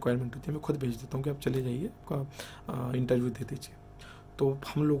जहाँ पर रिक्वायरमेंट होती है मैं खुद भेज देता हूँ कि आप चले जाइए, आपका इंटरव्यू दे दीजिए। तो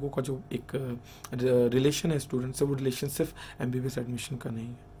हम लोगों का जो एक रिलेशन है स्टूडेंट से, वो रिलेशन सिर्फ MBBS एडमिशन का नहीं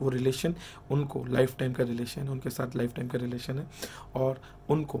है, वो रिलेशन उनको लाइफ टाइम का रिलेशन है, उनके साथ लाइफ टाइम का रिलेशन है, और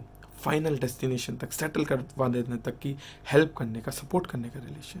उनको फाइनल डेस्टिनेशन तक सेटल करवा देने तक की हेल्प करने का, सपोर्ट करने का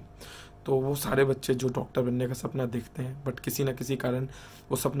रिलेशन। तो वो सारे बच्चे जो डॉक्टर बनने का सपना देखते हैं बट किसी ना किसी कारण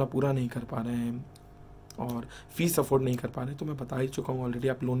वो सपना पूरा नहीं कर पा रहे हैं और फीस अफोर्ड नहीं कर पा रहे, तो मैं बता ही चुका हूँ ऑलरेडी,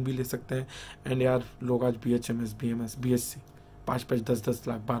 आप लोन भी ले सकते हैं। एंड यार लोग आज BHMS, BMS, BSc 5-5, 10-10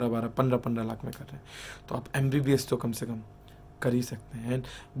 lakh, 12-12, 15-15 lakh में कर रहे हैं, तो आप MBBS तो कम से कम कर ही सकते हैं। एंड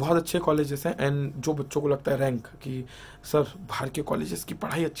बहुत अच्छे कॉलेजेस हैं। एंड जो बच्चों को लगता है रैंक कि सर बाहर के कॉलेजेस की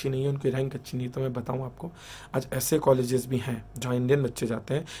पढ़ाई अच्छी नहीं है, उनकी रैंक अच्छी नहीं है, तो मैं बताऊं आपको, आज ऐसे कॉलेजेस भी हैं जहां इंडियन बच्चे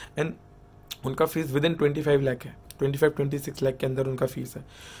जाते हैं एंड उनका फीस विदिन 25 लाख है, 25-26 लाख के अंदर उनका फीस है।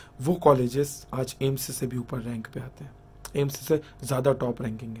 वो कॉलेजेस आज एम्स से भी ऊपर रैंक पे आते हैं, एम्स से ज़्यादा टॉप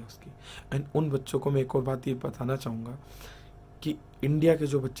रैंकिंग है उसकी। एंड उन बच्चों को मैं एक और बात ये बताना चाहूँगा कि इंडिया के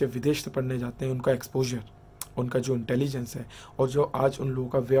जो बच्चे विदेश से पढ़ने जाते हैं, उनका एक्सपोजर, उनका जो इंटेलिजेंस है और जो आज उन लोगों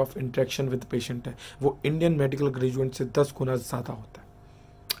का way of interaction with patient है, वो इंडियन मेडिकल ग्रेजुएट से 10 गुना ज़्यादा होता है,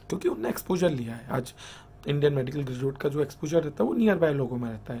 क्योंकि उनने एक्सपोजर लिया है। आज इंडियन मेडिकल ग्रेजुएट का जो एक्सपोजर रहता है वो नियर बाय लोगों में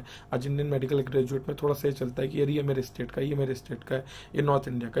रहता है। आज इंडियन मेडिकल ग्रेजुएट में थोड़ा सा ये चलता है कि यार ये मेरे स्टेट का, ये मेरे स्टेट का है, ये नॉर्थ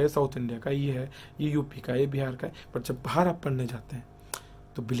इंडिया का, ये साउथ इंडिया का, ये है, ये UP का, ये बिहार का है। पर जब बाहर आप पढ़ने जाते हैं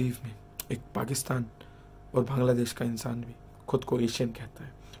तो बिलीव मी, एक पाकिस्तान और बांग्लादेश का इंसान भी खुद को एशियन कहता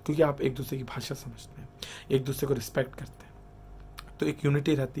है, क्योंकि आप एक दूसरे की भाषा समझते हैं, एक दूसरे को रिस्पेक्ट करते हैं। तो एक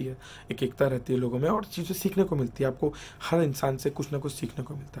यूनिटी रहती है, एक एकता रहती है लोगों में, और चीज़ें सीखने को मिलती है। आपको हर इंसान से कुछ ना कुछ सीखने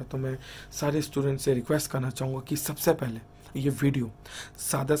को मिलता है। तो मैं सारे स्टूडेंट से रिक्वेस्ट करना चाहूँगा कि सबसे पहले ये वीडियो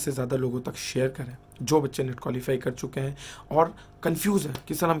ज़्यादा से ज़्यादा लोगों तक शेयर करें, जो बच्चे नेट क्वालिफाई कर चुके हैं और कंफ्यूज हैं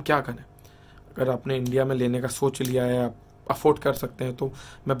कि सर हम क्या करें। अगर आपने इंडिया में लेने का सोच लिया है, आप अफोर्ड कर सकते हैं, तो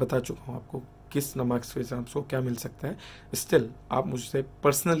मैं बता चुका हूँ आपको किस मार्क्स पे आपको क्या मिल सकता है। स्टिल आप मुझसे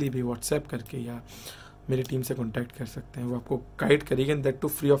पर्सनली भी व्हाट्सएप करके या मेरी टीम से कांटेक्ट कर सकते हैं, वो आपको गाइड करेगी and that to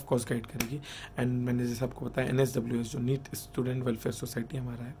free of cost guide करेगी। एंड मैंने जैसे आपको बताया NSWS जो नीट स्टूडेंट वेलफेयर सोसाइटी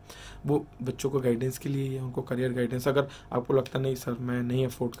हमारा है, वो बच्चों को गाइडेंस के लिए है, उनको करियर गाइडेंस। अगर आपको लगता नहीं सर मैं नहीं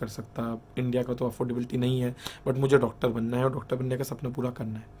अफोर्ड कर सकता, इंडिया का तो अफोर्डेबिलिटी नहीं है, बट मुझे डॉक्टर बनना है और डॉक्टर बनने का सपना पूरा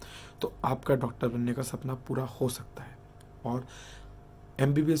करना है, तो आपका डॉक्टर बनने का सपना पूरा हो सकता है। और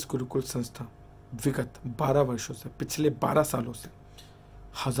MBBS गुरुकुल संस्था विगत 12 वर्षों से, पिछले 12 सालों से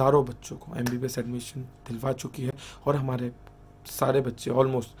हज़ारों बच्चों को MBBS एडमिशन दिलवा चुकी है, और हमारे सारे बच्चे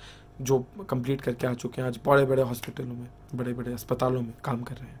ऑलमोस्ट जो कंप्लीट करके आ चुके हैं आज बड़े बड़े हॉस्पिटलों में, बड़े बड़े अस्पतालों में काम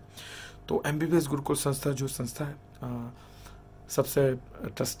कर रहे हैं। तो MBBS गुरुकुल संस्था जो संस्था है सबसे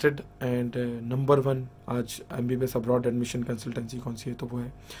ट्रस्टेड एंड नंबर 1 आज MBBS अब्रॉड एडमिशन कंसल्टेंसी कौन सी है, तो वो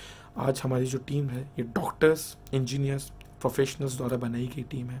है। आज हमारी जो टीम है ये डॉक्टर्स, इंजीनियर्स, प्रोफेशनल्स द्वारा बनाई गई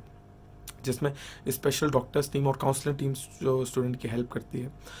टीम है, जिसमें स्पेशल डॉक्टर्स टीम और काउंसलर टीम्स जो स्टूडेंट की हेल्प करती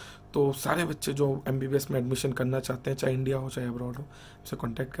है। तो सारे बच्चे जो MBBS में एडमिशन करना चाहते हैं, चाहे इंडिया हो चाहे अब्रॉड हो, हमसे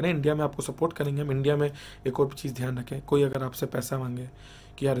कांटेक्ट करें। इंडिया में आपको सपोर्ट करेंगे हम। इंडिया में एक और चीज़ ध्यान रखें, कोई अगर आपसे पैसा मांगे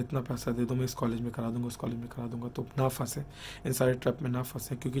कि यार इतना पैसा दे दो, मैं इस कॉलेज में करा दूंगा, उस कॉलेज में करा दूंगा, तो ना फंसे, इन सारे ट्रैप में ना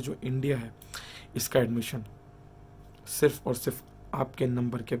फंसे, क्योंकि जो इंडिया है इसका एडमिशन सिर्फ और सिर्फ आपके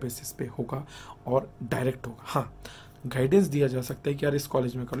नंबर के बेसिस पे होगा और डायरेक्ट होगा। हाँ, गाइडेंस दिया जा सकता है कि यार इस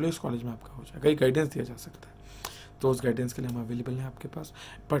कॉलेज में कर लो, इस कॉलेज में आपका हो जाएगा, ये गाइडेंस दिया जा सकता है। तो उस गाइडेंस के लिए हम अवेलेबल हैं आपके पास।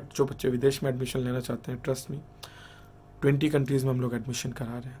 बट जो बच्चे विदेश में एडमिशन लेना चाहते हैं, ट्रस्ट मी, 20 कंट्रीज़ में हम लोग एडमिशन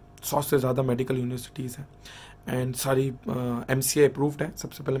करा रहे हैं। 100 से ज़्यादा मेडिकल यूनिवर्सिटीज़ हैं एंड सारी MCI अप्रूव्ड है।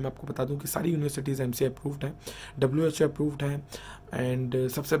 सबसे पहले मैं आपको बता दूं कि सारी यूनिवर्सिटीज़ MCI अप्रूव्ड हैं, WHO अप्रूव्ड हैं। एंड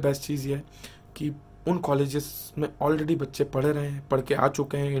सबसे बेस्ट चीज़ ये है कि उन कॉलेजेस में ऑलरेडी बच्चे पढ़ रहे हैं, पढ़ के आ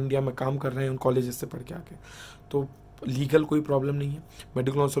चुके हैं, इंडिया में काम कर रहे हैं उन कॉलेजेस से पढ़ के आके। तो लीगल कोई प्रॉब्लम नहीं है।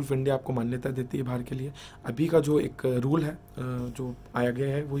 मेडिकल काउंसिल ऑफ इंडिया आपको मान्यता देती है बाहर के लिए। अभी का जो एक रूल है जो आया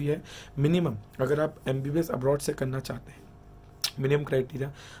गया है वो ये है, मिनिमम अगर आप MBBS अब्रॉड से करना चाहते हैं, मिनिमम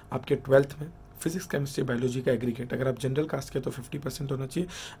क्राइटेरिया आपके 12th में फिजिक्स, केमिस्ट्री, बायोलॉजी का एग्रीगेट, अगर आप जनरल कास्ट के तो 50% होना चाहिए,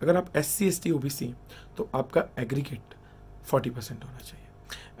 अगर आप SC ST OBC तो आपका एग्रीगेट 40% होना चाहिए।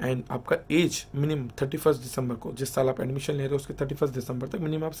 एंड आपका एज मिनिमम 31 दिसंबर को, जिस साल आप एडमिशन ले रहे हो उसके 31 दिसंबर तक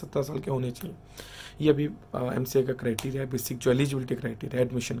मिनिमम आप 17 साल के होने चाहिए। ये अभी MCA का क्राइटेरिया है, बेसिक जो एलिजिबिलिटी क्राइटेरिया है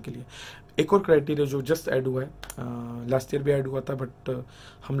एडमिशन के लिए। एक और क्राइटेरिया जो जस्ट ऐड हुआ है, लास्ट ईयर भी ऐड हुआ था बट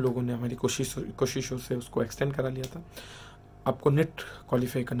हम लोगों ने हमारी कोशिशों से उसको एक्सटेंड करा लिया था। आपको नेट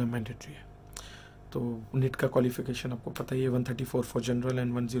क्वालिफाई करना मैंडेटरी है। तो नेट का क्वालिफिकेशन आपको पता ही है, 134 for general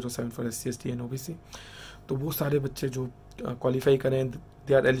and 107 for SC ST and OBC। तो वो सारे बच्चे जो क्वालिफाई करें,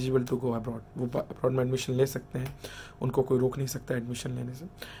 they are eligible to go abroad, वो अब्रॉड में एडमिशन ले सकते हैं, उनको कोई रोक नहीं सकता एडमिशन लेने से।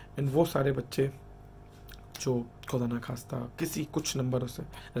 एंड वो सारे बच्चे जो खुदा ना खास्ता किसी कुछ नंबरों से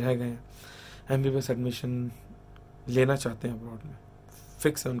रह गए हैं, MBBS एडमिशन लेना चाहते हैं अब्रॉड में,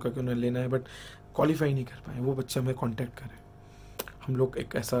 फिक्स है उनका कि उन्हें लेना है बट क्वालिफाई नहीं कर पाए, वो बच्चे हमें कॉन्टैक्ट करें। हम लोग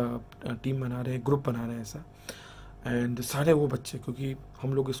एक ऐसा टीम बना रहे हैं, ग्रुप बना रहे हैं ऐसा। एंड सारे वो बच्चे, क्योंकि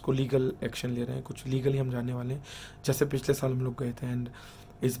हम लोग इसको लीगल एक्शन ले रहे हैं, कुछ लीगली हम जाने वाले हैं। जैसे पिछले साल हम लोग गए थे एंड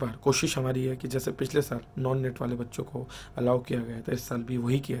इस बार कोशिश हमारी है कि जैसे पिछले साल नॉन नेट वाले बच्चों को अलाउ किया गया था, इस साल भी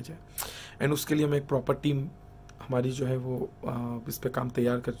वही किया जाए। एंड उसके लिए हम एक प्रॉपर टीम हमारी जो है वो इस पे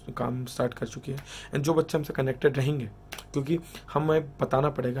काम स्टार्ट कर चुकी है। एंड जो बच्चे हमसे कनेक्टेड रहेंगे, क्योंकि हमें बताना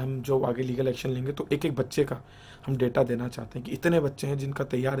पड़ेगा, हम जो आगे लीगल एक्शन लेंगे तो एक एक बच्चे का हम डेटा देना चाहते हैं कि इतने बच्चे हैं जिनका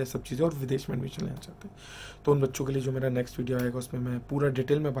तैयार है सब चीज़ें और विदेश में एडमिशन लेना चाहते हैं। तो उन बच्चों के लिए जो मेरा नेक्स्ट वीडियो आएगा उसमें मैं पूरा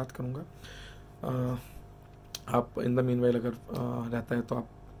डिटेल में बात करूँगा। आप इन द मीनवाइल अगर रहता है तो आप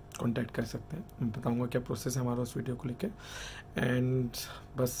कांटेक्ट कर सकते हैं, मैं बताऊंगा क्या प्रोसेस है हमारा उस वीडियो को लेके। एंड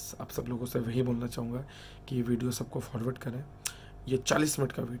बस आप सब लोगों से वही बोलना चाहूँगा कि ये वीडियो सबको फॉरवर्ड करें। ये 40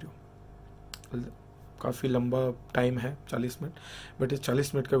 मिनट का वीडियो, काफ़ी लंबा टाइम है 40 मिनट, बट इस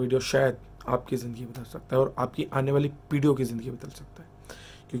 40 मिनट का वीडियो शायद आपकी ज़िंदगी बदल सकता है और आपकी आने वाली पीढ़ियों की ज़िंदगी बदल सकता है।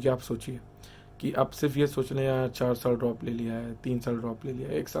 क्योंकि आप सोचिए कि आप सिर्फ ये सोच लें यार 4 साल ड्रॉप ले लिया है, 3 साल ड्रॉप ले लिया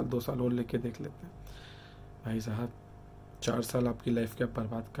है, 1 साल 2 साल और लेके देख लेते हैं। भाई साहब 4 साल आपकी लाइफ के आप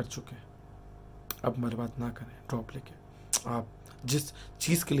बर्बाद कर चुके हैं, अब बर्बाद ना करें ड्रॉप लेके। आप जिस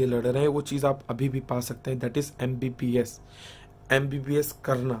चीज़ के लिए लड़ रहे हैं वो चीज़ आप अभी भी पा सकते हैं, दैट इज़ MBBS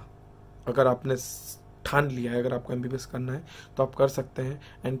करना। अगर आपने ठान लिया है, अगर आपको MBBS करना है तो आप कर सकते हैं।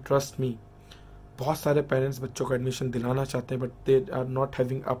 एंड ट्रस्ट मी, बहुत सारे पेरेंट्स बच्चों को एडमिशन दिलाना चाहते हैं but they are not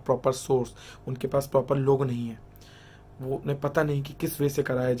having a proper source, उनके पास प्रॉपर लोग नहीं है, वो उन्हें पता नहीं कि किस वे से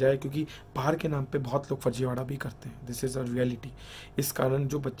कराया जाए, क्योंकि बाहर के नाम पे बहुत लोग फर्जीवाड़ा भी करते हैं। This is a reality. इस कारण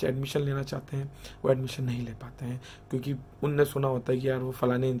जो बच्चे एडमिशन लेना चाहते हैं वो एडमिशन नहीं ले पाते हैं, क्योंकि उनने सुना होता है कि यार वो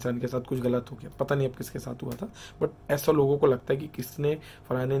फलाने इंसान के साथ कुछ गलत हो गया, पता नहीं अब किसके साथ हुआ था, बट ऐसा लोगों को लगता है कि किसने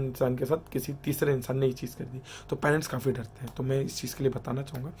फलाने इंसान के साथ किसी तीसरे इंसान ने ये चीज़ कर दी। तो पेरेंट्स काफ़ी डरते हैं। तो मैं इस चीज़ के लिए बताना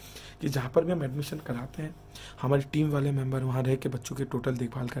चाहूँगा कि जहाँ पर भी हम एडमिशन कराते हैं, हमारी टीम वाले मेम्बर वहाँ रह के बच्चों की टोटल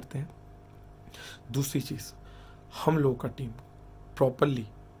देखभाल करते हैं। दूसरी चीज़, हम लोगों का टीम प्रॉपरली,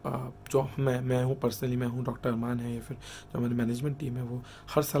 जो मैं हूँ पर्सनली, मैं हूँ, डॉक्टर अरमान है, या फिर जो हमारी मैनेजमेंट टीम है, वो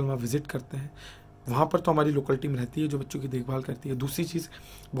हर साल वहाँ विजिट करते हैं। वहाँ पर तो हमारी लोकल टीम रहती है जो बच्चों की देखभाल करती है। दूसरी चीज़,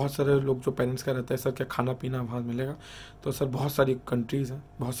 बहुत सारे लोग जो पेरेंट्स का रहता है सर क्या खाना पीना वहाँ मिलेगा, तो सर बहुत सारी कंट्रीज़ हैं,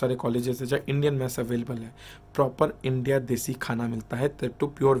 बहुत सारे कॉलेजेस हैं जहाँ इंडियन मेस अवेलेबल है, प्रॉपर इंडिया देसी खाना मिलता है, तो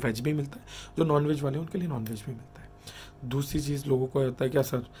प्योर वेज भी मिलता है, जो नॉन वेज वाले हैं उनके लिए नॉन वेज भी मिलता है। दूसरी चीज़, लोगों को होता है क्या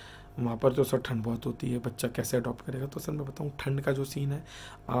सर वहाँ पर तो सर ठंड बहुत होती है, बच्चा कैसे अडॉप्ट करेगा। तो सर मैं बताऊँ, ठंड का जो सीन है,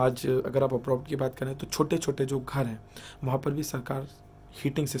 आज अगर आप अब्रॉड की बात करें तो छोटे छोटे जो घर हैं वहाँ पर भी सरकार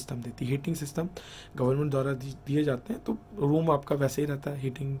हीटिंग सिस्टम देती है। हीटिंग सिस्टम गवर्नमेंट द्वारा दिए जाते हैं, तो रूम आपका वैसे ही रहता है।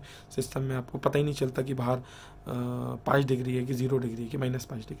 हीटिंग सिस्टम में आपको पता ही नहीं चलता कि बाहर 5 डिग्री है कि 0 डिग्री है कि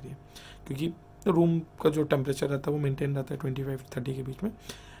 -5 डिग्री है, क्योंकि रूम का जो टेम्परेचर रहता है वो मेंटेन रहता है 25-30 के बीच में।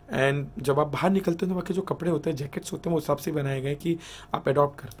 एंड जब आप बाहर निकलते हैं तो बाकी जो कपड़े होते हैं, जैकेट्स होते हैं, वो हिसाब से बनाए गए कि आप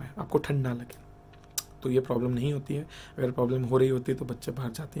अडॉप्ट कर पाएँ, आपको ठंड ना लगे। तो ये प्रॉब्लम नहीं होती है। अगर प्रॉब्लम हो रही होती है तो बच्चे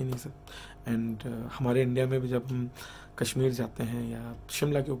बाहर जाते ही नहीं सर। एंड हमारे इंडिया में भी जब हम कश्मीर जाते हैं या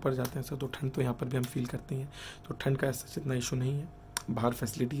शिमला के ऊपर जाते हैं सर, तो ठंड तो यहाँ पर भी हम फील करते हैं। तो ठंड का ऐसा इतना इशू नहीं है, बाहर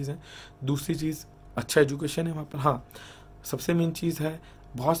फैसिलिटीज़ हैं। दूसरी चीज़, अच्छा एजुकेशन है वहाँ पर। हाँ, सबसे मेन चीज़ है,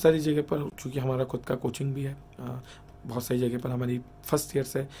 बहुत सारी जगह पर, चूँकि हमारा खुद का कोचिंग भी है, बहुत सारी जगह पर हमारी फर्स्ट ईयर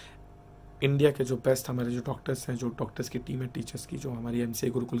से इंडिया के जो बेस्ट हमारे जो डॉक्टर्स हैं, जो डॉक्टर्स की टीम है, टीचर्स की, जो हमारी एमसीए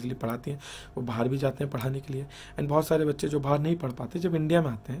गुरुकुल के लिए पढ़ाती हैं, वो बाहर भी जाते हैं पढ़ाने के लिए। एंड बहुत सारे बच्चे जो बाहर नहीं पढ़ पाते, जब इंडिया में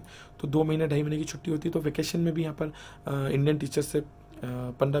आते हैं तो 2 महीने 2.5 महीने की छुट्टी होती है, तो वेकेशन में भी यहाँ पर इंडियन टीचर्स से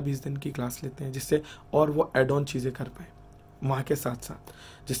 15-20 दिन की क्लास लेते हैं, जिससे और वो एड ऑन चीज़ें कर पाए वहाँ के साथ साथ,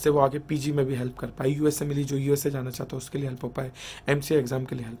 जिससे वो आगे पीजी में भी हेल्प कर पाए, यूएसए में जो यूएसए जाना चाहता है उसके लिए हेल्प हो पाए, एमसीए एग्ज़ाम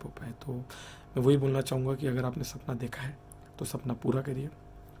के लिए हेल्प हो पाए। तो मैं वही बोलना चाहूँगा कि अगर आपने सपना देखा है तो सपना पूरा करिए,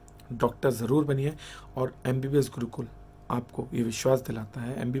 डॉक्टर ज़रूर बनिए। और एमबीबीएस गुरुकुल आपको ये विश्वास दिलाता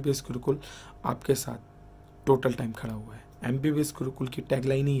है, एमबीबीएस गुरुकुल आपके साथ टोटल टाइम खड़ा हुआ है। एमबीबीएस गुरुकुल की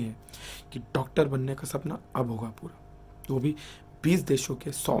टैगलाइन ही है कि डॉक्टर बनने का सपना अब होगा पूरा, वो भी 20 देशों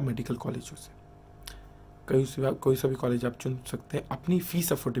के 100 मेडिकल कॉलेजों से। कोई सा भी कॉलेज आप चुन सकते हैं अपनी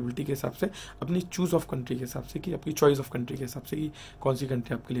फीस अफोर्डेबिलिटी के हिसाब से, अपनी चूज़ ऑफ कंट्री के हिसाब से, कि आपकी चॉइस ऑफ कंट्री के हिसाब से कि कौन सी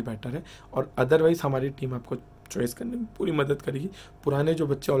कंट्री आपके लिए बेटर है। और अदरवाइज हमारी टीम आपको चॉइस करने में पूरी मदद करेगी। पुराने जो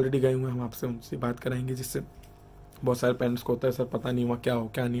बच्चे ऑलरेडी गए हुए हैं, हम आपसे उनसे बात कराएंगे, जिससे बहुत सारे पेरेंट्स को होता है सर पता नहीं हुआ क्या हो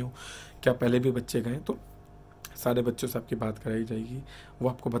क्या नहीं हो, क्या पहले भी बच्चे गए, तो सारे बच्चों से आपकी बात कराई जाएगी। वो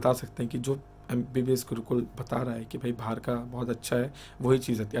आपको बता सकते हैं कि जो एमबीबीएस गुरुकुल बता रहा है कि भाई बाहर का बहुत अच्छा है, वही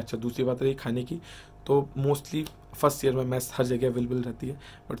चीज़ आती है। अच्छा, दूसरी बात रही खाने की, तो मोस्टली फर्स्ट ईयर में मैथ्स हर जगह अवेलेबल रहती है,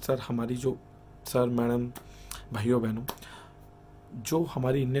 बट सर हमारी जो सर मैडम भाइयों बहनों, जो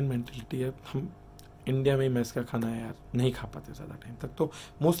हमारी इंडियन मेंटेलिटी है, हम इंडिया में ही मैथ्स का खाना है यार नहीं खा पाते ज़्यादा टाइम तक, तो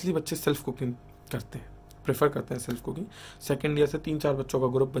मोस्टली बच्चे सेल्फ कुकिंग करते हैं, प्रेफर करते हैं सेल्फ कुकिंग। सेकेंड ईयर से 3-4 बच्चों का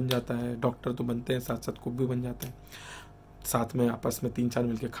ग्रुप बन जाता है, डॉक्टर तो बनते हैं, साथ साथ कुक भी बन जाते हैं, साथ में आपस में 3-4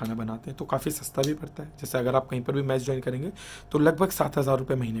 मिलकर खाना बनाते हैं, तो काफ़ी सस्ता भी पड़ता है। जैसे अगर आप कहीं पर भी मैच ज्वाइन करेंगे तो लगभग 7,000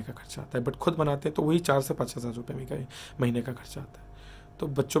 रुपये महीने का खर्चा आता है, बट खुद बनाते हैं तो वही 4 से 5,000 रुपये महीने का खर्चा आता है। तो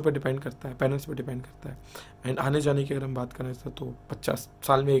बच्चों पे डिपेंड करता है, पेरेंट्स पे डिपेंड करता है। एंड आने जाने की अगर हम बात करें तो 50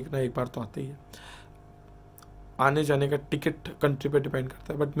 साल में एक बार तो आते ही है। आने जाने का टिकट कंट्री पे डिपेंड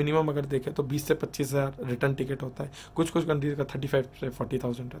करता है, बट मिनिमम अगर देखें तो 20 से 25,000 रिटर्न टिकट होता है। कुछ कंट्रीज का 35 से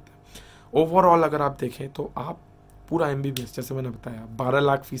 40,000 रहता है। ओवरऑल अगर आप देखें तो आप पूरा एमबीबीएस, जैसे मैंने बताया, 12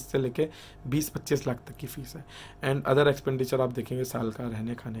 लाख फीस से लेके 20-25 लाख तक की फीस है। एंड अदर एक्सपेंडिचर आप देखेंगे साल का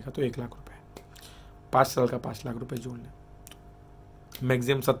रहने खाने का तो 1 लाख रुपए, 5 साल का 5 लाख रुपए जोड़ लें,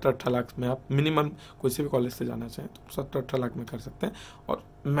 मैक्सिमम 17-18 लाख में आप मिनिमम कोई से भी कॉलेज से जाना चाहें तो 17-18 लाख में कर सकते हैं। और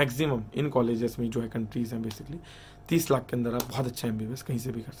मैक्सिमम इन कॉलेजेस में जो है कंट्रीज हैं बेसिकली 30 लाख के अंदर आप बहुत अच्छा एमबीबीएस कहीं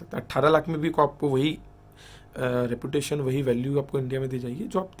से भी कर सकते हैं। 18 लाख में भी आपको वही रेपुटेशन, वही वैल्यू आपको इंडिया में दी जाएगी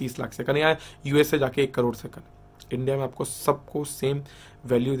जो आप 30 लाख से करें, या यूएसए जाके 1 करोड़ से करें। इंडिया में आपको सबको सेम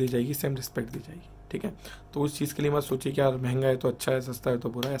वैल्यू दी जाएगी, सेम रिस्पेक्ट दी जाएगी, ठीक है। तो उस चीज़ के लिए मत सोचिए कि यार महंगा है तो अच्छा है, सस्ता है तो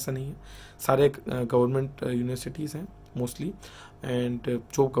बुरा है, ऐसा नहीं है। सारे गवर्नमेंट यूनिवर्सिटीज़ हैं मोस्टली, एंड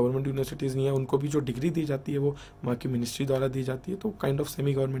जो गवर्नमेंट यूनिवर्सिटीज़ नहीं है उनको भी जो डिग्री दी जाती है वो वहाँ की मिनिस्ट्री द्वारा दी जाती है, तो काइंड ऑफ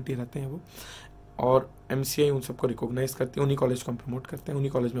सेमी गवर्नमेंट ही रहते हैं वो। और एमसीआई उन सबको रिकॉग्नाइज करती है, उन्हीं कॉलेज को हम प्रमोट करते हैं,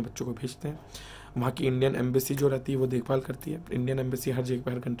 उन्हीं कॉलेज में बच्चों को भेजते हैं। वहाँ की इंडियन एम्बेसी जो रहती है वो देखभाल करती है। इंडियन एम्बेसी हर जगह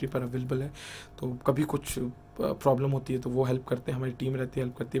पर, हर कंट्री पर अवेलेबल है, तो कभी कुछ प्रॉब्लम होती है तो वो हेल्प करते हैं, हमारी टीम रहती है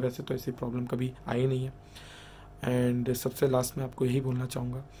हेल्प करती है। वैसे तो ऐसी प्रॉब्लम कभी आई नहीं है। एंड सबसे लास्ट में आपको यही बोलना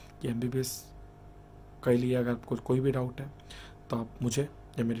चाहूँगा कि एमबीबीएस के लिए अगर आपको कोई भी डाउट है तो आप मुझे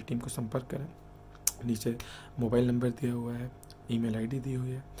या मेरी टीम को संपर्क करें। नीचे मोबाइल नंबर दिया हुआ है, ईमेल आईडी दी हुई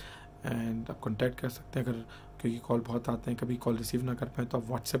है, एंड आप कांटेक्ट कर सकते हैं। अगर क्योंकि कॉल बहुत आते हैं, कभी कॉल रिसीव ना कर पाएँ तो आप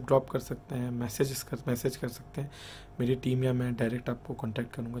व्हाट्सएप ड्रॉप कर सकते हैं, मैसेज कर सकते हैं। मेरी टीम या मैं डायरेक्ट आपको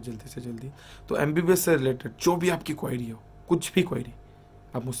कांटेक्ट करूँगा जल्दी से जल्दी। तो एमबीबीएस से रिलेटेड जो भी आपकी क्वेरी हो, कुछ भी क्वेरी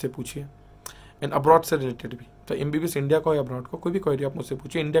आप मुझसे पूछिए। एंड अब्रॉड से रिलेटेड भी, तो एमबीबीएस इंडिया का हो या अब्रॉड का, कोई भी क्वेरी आप मुझसे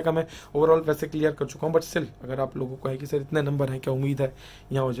पूछिए। इंडिया का मैं ओवरऑल वैसे क्लियर कर चुका हूँ, बट स्टिल अगर आप लोगों को है कि सर इतने नंबर हैं, क्या उम्मीद है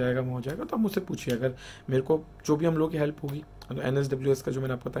यहाँ हो जाएगा वहाँ हो जाएगा, तो आप मुझसे पूछिए। अगर मेरे को जो भी हम लोग की हेल्प होगी, NSWS का जो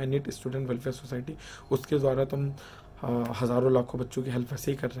मैंने आपको बताया, नीट स्टूडेंट वेलफेयर सोसाइटी, उसके द्वारा तो हम हज़ारों लाखों बच्चों की हेल्प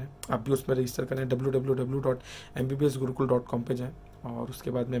वैसे ही कर रहे हैं। आप भी उसमें रजिस्टर करें, www.mbbsgurukul.com पे जाएँ और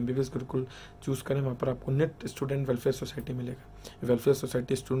उसके बाद में एमबीबीएस गुरुकुल चूज़ करें। वहाँ पर आपको नीट स्टूडेंट वेलफेयर सोसाइटी मिलेगा। वेलफेयर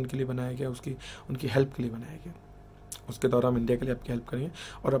सोसाइटी स्टूडेंट के लिए बनाया गया, उनकी हेल्प के लिए बनाया गया। उसके द्वारा हम इंडिया के लिए आपकी हेल्प करेंगे।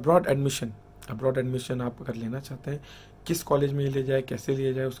 और अब्रॉड एडमिशन आप अगर लेना चाहते हैं, किस कॉलेज में ले जाए, कैसे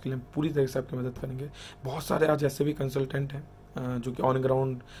लिया जाए, उसके लिए हम पूरी तरह से आपकी मदद करेंगे। बहुत सारे आज ऐसे भी कंसल्टेंट हैं जो कि ऑन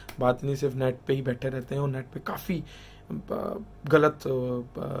ग्राउंड बात नहीं, सिर्फ नेट पे ही बैठे रहते हैं और नेट पे काफ़ी गलत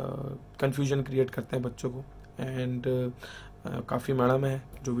कंफ्यूजन क्रिएट करते हैं बच्चों को। एंड काफ़ी मैडम है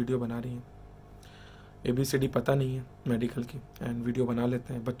जो वीडियो बना रही हैं, ABCD पता नहीं है मेडिकल की, एंड वीडियो बना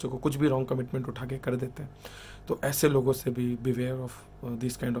लेते हैं, बच्चों को कुछ भी रॉन्ग कमिटमेंट उठा के कर देते हैं। तो ऐसे लोगों से भी beware of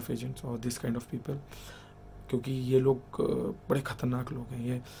this kind of agents और दिस काइंड ऑफ पीपल, क्योंकि ये लोग बड़े ख़तरनाक लोग हैं।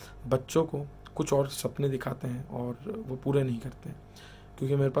 ये बच्चों को कुछ और सपने दिखाते हैं और वो पूरे नहीं करते हैं।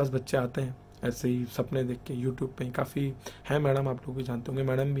 क्योंकि मेरे पास बच्चे आते हैं ऐसे ही सपने देख के, यूट्यूब पे काफ़ी हैं मैडम, आप लोग भी जानते होंगे,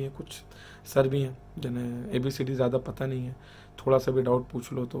 मैडम भी हैं, कुछ सर भी हैं जिन्हें ABCD ज़्यादा पता नहीं है, थोड़ा सा भी डाउट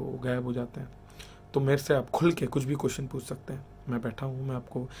पूछ लो तो वो गायब हो जाते हैं। तो मेरे से आप खुल के कुछ भी क्वेश्चन पूछ सकते हैं, मैं बैठा हूँ, मैं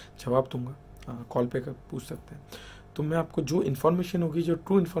आपको जवाब दूंगा, कॉल पे कर पूछ सकते हैं। तो मैं आपको जो इन्फॉर्मेशन होगी, जो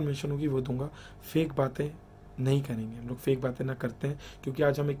ट्रू इन्फॉर्मेशन होगी वो दूंगा। फेक बातें नहीं करेंगे, हम लोग फेक बातें ना करते हैं, क्योंकि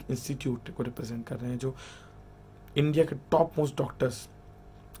आज हम एक इंस्टीट्यूट को रिप्रेजेंट कर रहे हैं जो इंडिया के टॉप मोस्ट डॉक्टर्स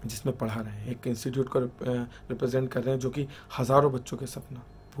जिसमें पढ़ा रहे हैं, एक इंस्टीट्यूट को रिप्रेजेंट कर रहे हैं जो कि हज़ारों बच्चों के सपना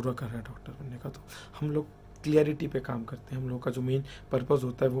पूरा कर रहा है डॉक्टर बनने का। तो हम लोग क्लियरिटी पे काम करते हैं। हम लोग का जो मेन पर्पस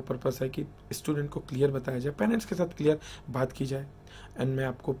होता है वो पर्पस है कि स्टूडेंट को क्लियर बताया जाए, पेरेंट्स के साथ क्लियर बात की जाए। एंड मैं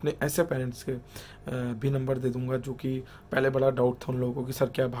आपको अपने ऐसे पेरेंट्स के भी नंबर दे दूंगा जो कि पहले बड़ा डाउट था उन लोगों को कि सर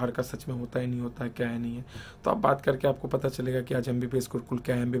क्या बाहर का सच में होता है, नहीं होता है, क्या है, नहीं है। तो आप बात करके आपको पता चलेगा कि आज MBBS गुरुकुल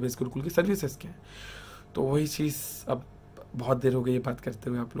क्या है, MBBS गुरुकुल की सर्विसेज क्या है। तो वही चीज़, अब बहुत देर हो गई ये बात करते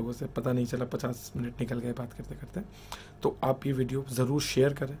हुए, आप लोगों से पता नहीं चला, 50 मिनट निकल गए बात करते करते। तो आप ये वीडियो ज़रूर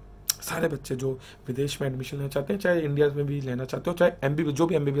शेयर करें। सारे बच्चे जो विदेश में एडमिशन लेना चाहते हैं, चाहे इंडिया में भी लेना चाहते हो, चाहे MBBS जो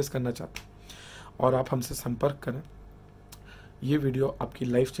भी MBBS करना चाहते हैं, और आप हमसे संपर्क करें। ये वीडियो आपकी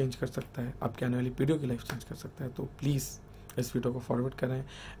लाइफ चेंज कर सकता है, आपकी आने वाली पीढ़ियों की लाइफ चेंज कर सकता है। तो प्लीज़ इस वीडियो को फॉरवर्ड करें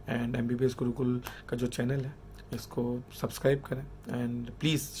एंड MBBS गुरुकुल का जो चैनल है इसको सब्सक्राइब करें। And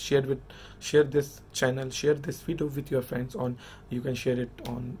please share this channel, share this video with your friends on, you can share it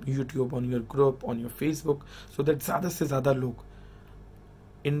on YouTube, on your group, on your Facebook, so that ज़्यादा से ज़्यादा लोग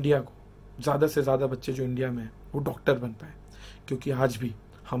इंडिया को, ज़्यादा से ज़्यादा बच्चे जो इंडिया में हैं वो डॉक्टर बन पाए। क्योंकि आज भी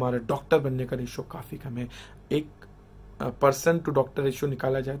हमारे डॉक्टर बनने का रेशो काफ़ी कम है। 1% टू डॉक्टर रेशियो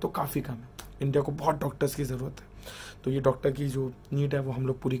निकाला जाए तो काफ़ी कम है। इंडिया को बहुत डॉक्टर्स की ज़रूरत है। तो ये डॉक्टर की जो नीड है वो हम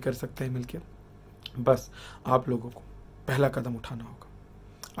लोग पूरी कर सकते हैं मिलकर। बस आप लोगों को पहला कदम उठाना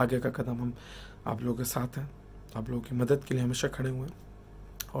होगा। आगे का कदम हम आप लोगों के साथ हैं, आप लोगों की मदद के लिए हमेशा खड़े हुए हैं,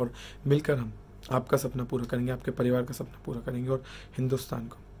 और मिलकर हम आपका सपना पूरा करेंगे, आपके परिवार का सपना पूरा करेंगे, और हिंदुस्तान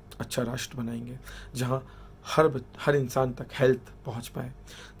को अच्छा राष्ट्र बनाएंगे जहाँ हर इंसान तक हेल्थ पहुँच पाए।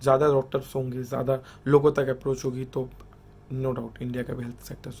 ज़्यादा डॉक्टर्स होंगे, ज़्यादा लोगों तक अप्रोच होगी तो नो डाउट इंडिया का भी हेल्थ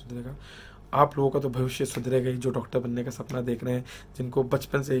सेक्टर सुधरेगा। आप लोगों का तो भविष्य सुधरेगा ही, जो डॉक्टर बनने का सपना देख रहे हैं, जिनको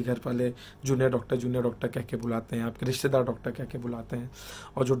बचपन से ही घर वाले जूनियर डॉक्टर कह के बुलाते हैं, आपके रिश्तेदार डॉक्टर कह के बुलाते हैं,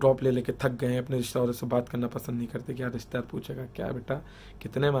 और जो ड्रॉप ले लेके थक गए हैं, अपने रिश्तेदारों से बात करना पसंद नहीं करते कि यार रिश्तेदार पूछेगा क्या बेटा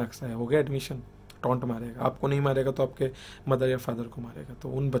कितने मार्क्स आए, हो गया एडमिशन, टॉन्ट मारेगा। आपको नहीं मारेगा तो आपके मदर या फादर को मारेगा। तो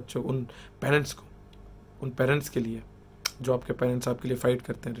उन बच्चों, उन पेरेंट्स के लिए, जो आपके पेरेंट्स आपके लिए फाइट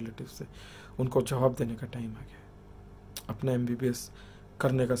करते हैं रिलेटिव से, उनको जवाब देने का टाइम आ गया। अपना MBBS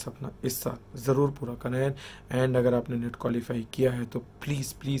करने का सपना इस साल ज़रूर पूरा करें। एंड अगर आपने नेट क्वालिफाई किया है तो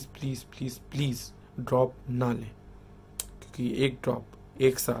please please please please please drop ना लें, क्योंकि एक ड्रॉप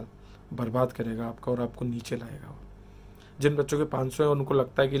 1 साल बर्बाद करेगा आपका और आपको नीचे लाएगा। जिन बच्चों के 500 है उनको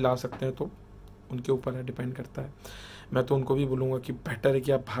लगता है कि ला सकते हैं, तो उनके ऊपर है, डिपेंड करता है। मैं तो उनको भी बोलूँगा कि बेटर है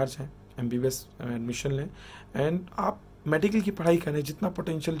कि आप बाहर जाएँ, MBBS एडमिशन लें, एंड आप मेडिकल की पढ़ाई करें। जितना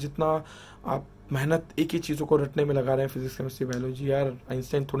पोटेंशियल, जितना आप मेहनत एक ही चीज़ों को रटने में लगा रहे हैं, फिजिक्स केमिस्ट्री बायोलॉजी, यार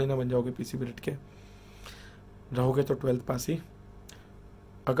आइंस्टाइन थोड़ी ना बन जाओगे PCB रट के, रहोगे तो 12th पास ही।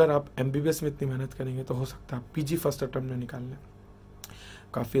 अगर आप MBBS में इतनी मेहनत करेंगे तो हो सकता है PG फर्स्ट अटेम्प्ट में निकाल लें,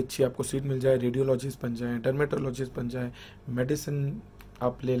 काफ़ी अच्छी आपको सीट मिल जाए, रेडियोलॉजिस्ट बन जाए, डर्मेटोलॉजिस्ट बन जाए, मेडिसिन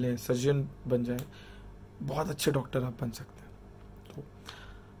आप ले लें, सर्जन बन जाए, बहुत अच्छे डॉक्टर आप बन सकते हैं। तो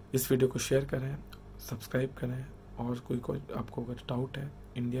इस वीडियो को शेयर करें, सब्सक्राइब करें, और कोई आपको अगर डाउट है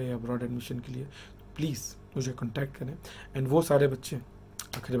इंडिया या अब्रॉड एडमिशन के लिए तो प्लीज़ मुझे कांटेक्ट करें। एंड वो सारे बच्चे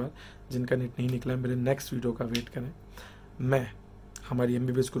आखिरी बार जिनका नेट नहीं निकला है, मेरे नेक्स्ट वीडियो का वेट करें। मैं, हमारी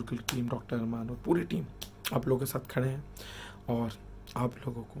MBBS गुरुकुल टीम, डॉक्टर अरमान और पूरी टीम आप लोगों के साथ खड़े हैं, और आप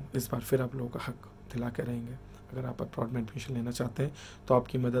लोगों को इस बार फिर आप लोगों का हक दिला के रहेंगे। अगर आप अब्रॉड में एडमिशन लेना चाहते हैं तो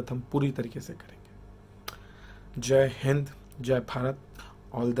आपकी मदद हम पूरी तरीके से करेंगे। जय हिंद, जय Bharat,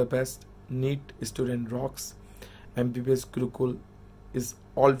 all the best, NEET student rocks, MBBS Gurukul is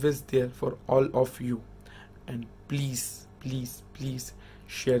always there for all of you, and please please please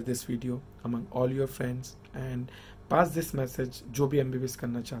share this video among all your friends and pass this message। जो भी MBBS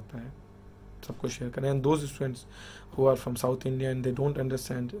करना चाहता है सबको share करें। And those students who are from South India and they don't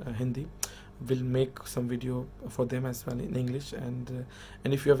understand Hindi, will make some video for them as well in English, and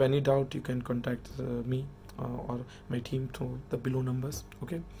if you have any doubt you can contact me or my team through the below numbers.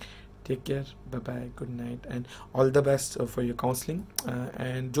 Okay, take care, bye bye, good night, and all the best for your counselling.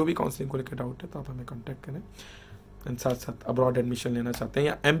 And जो भी counselling को लेकर doubt है तो आप हमें contact करें। And साथ साथ अब्रॉड एडमिशन लेना चाहते हैं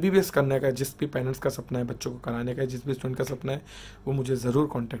या MBBS करने का, जिस भी पेरेंट्स का सपना है बच्चों को कराने का, जिस भी स्टूडेंट का सपना है, वो मुझे ज़रूर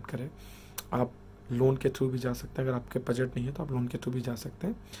कांटेक्ट करें। आप लोन के थ्रू भी जा सकते हैं। अगर आपके बजट नहीं है तो आप लोन के थ्रू भी जा सकते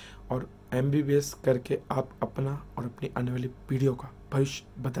हैं, और MBBS करके आप अपना और अपनी आने वाली पीढ़ियों का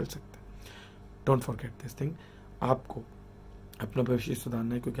भविष्य बदल सकते हैं। Don't forget this thing. आपको अपना भविष्य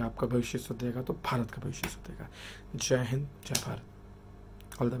सुधारना है, क्योंकि आपका भविष्य सुधरेगा तो भारत का भविष्य सुधरेगा। जय हिंद, जय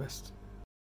भारत, ऑल द बेस्ट।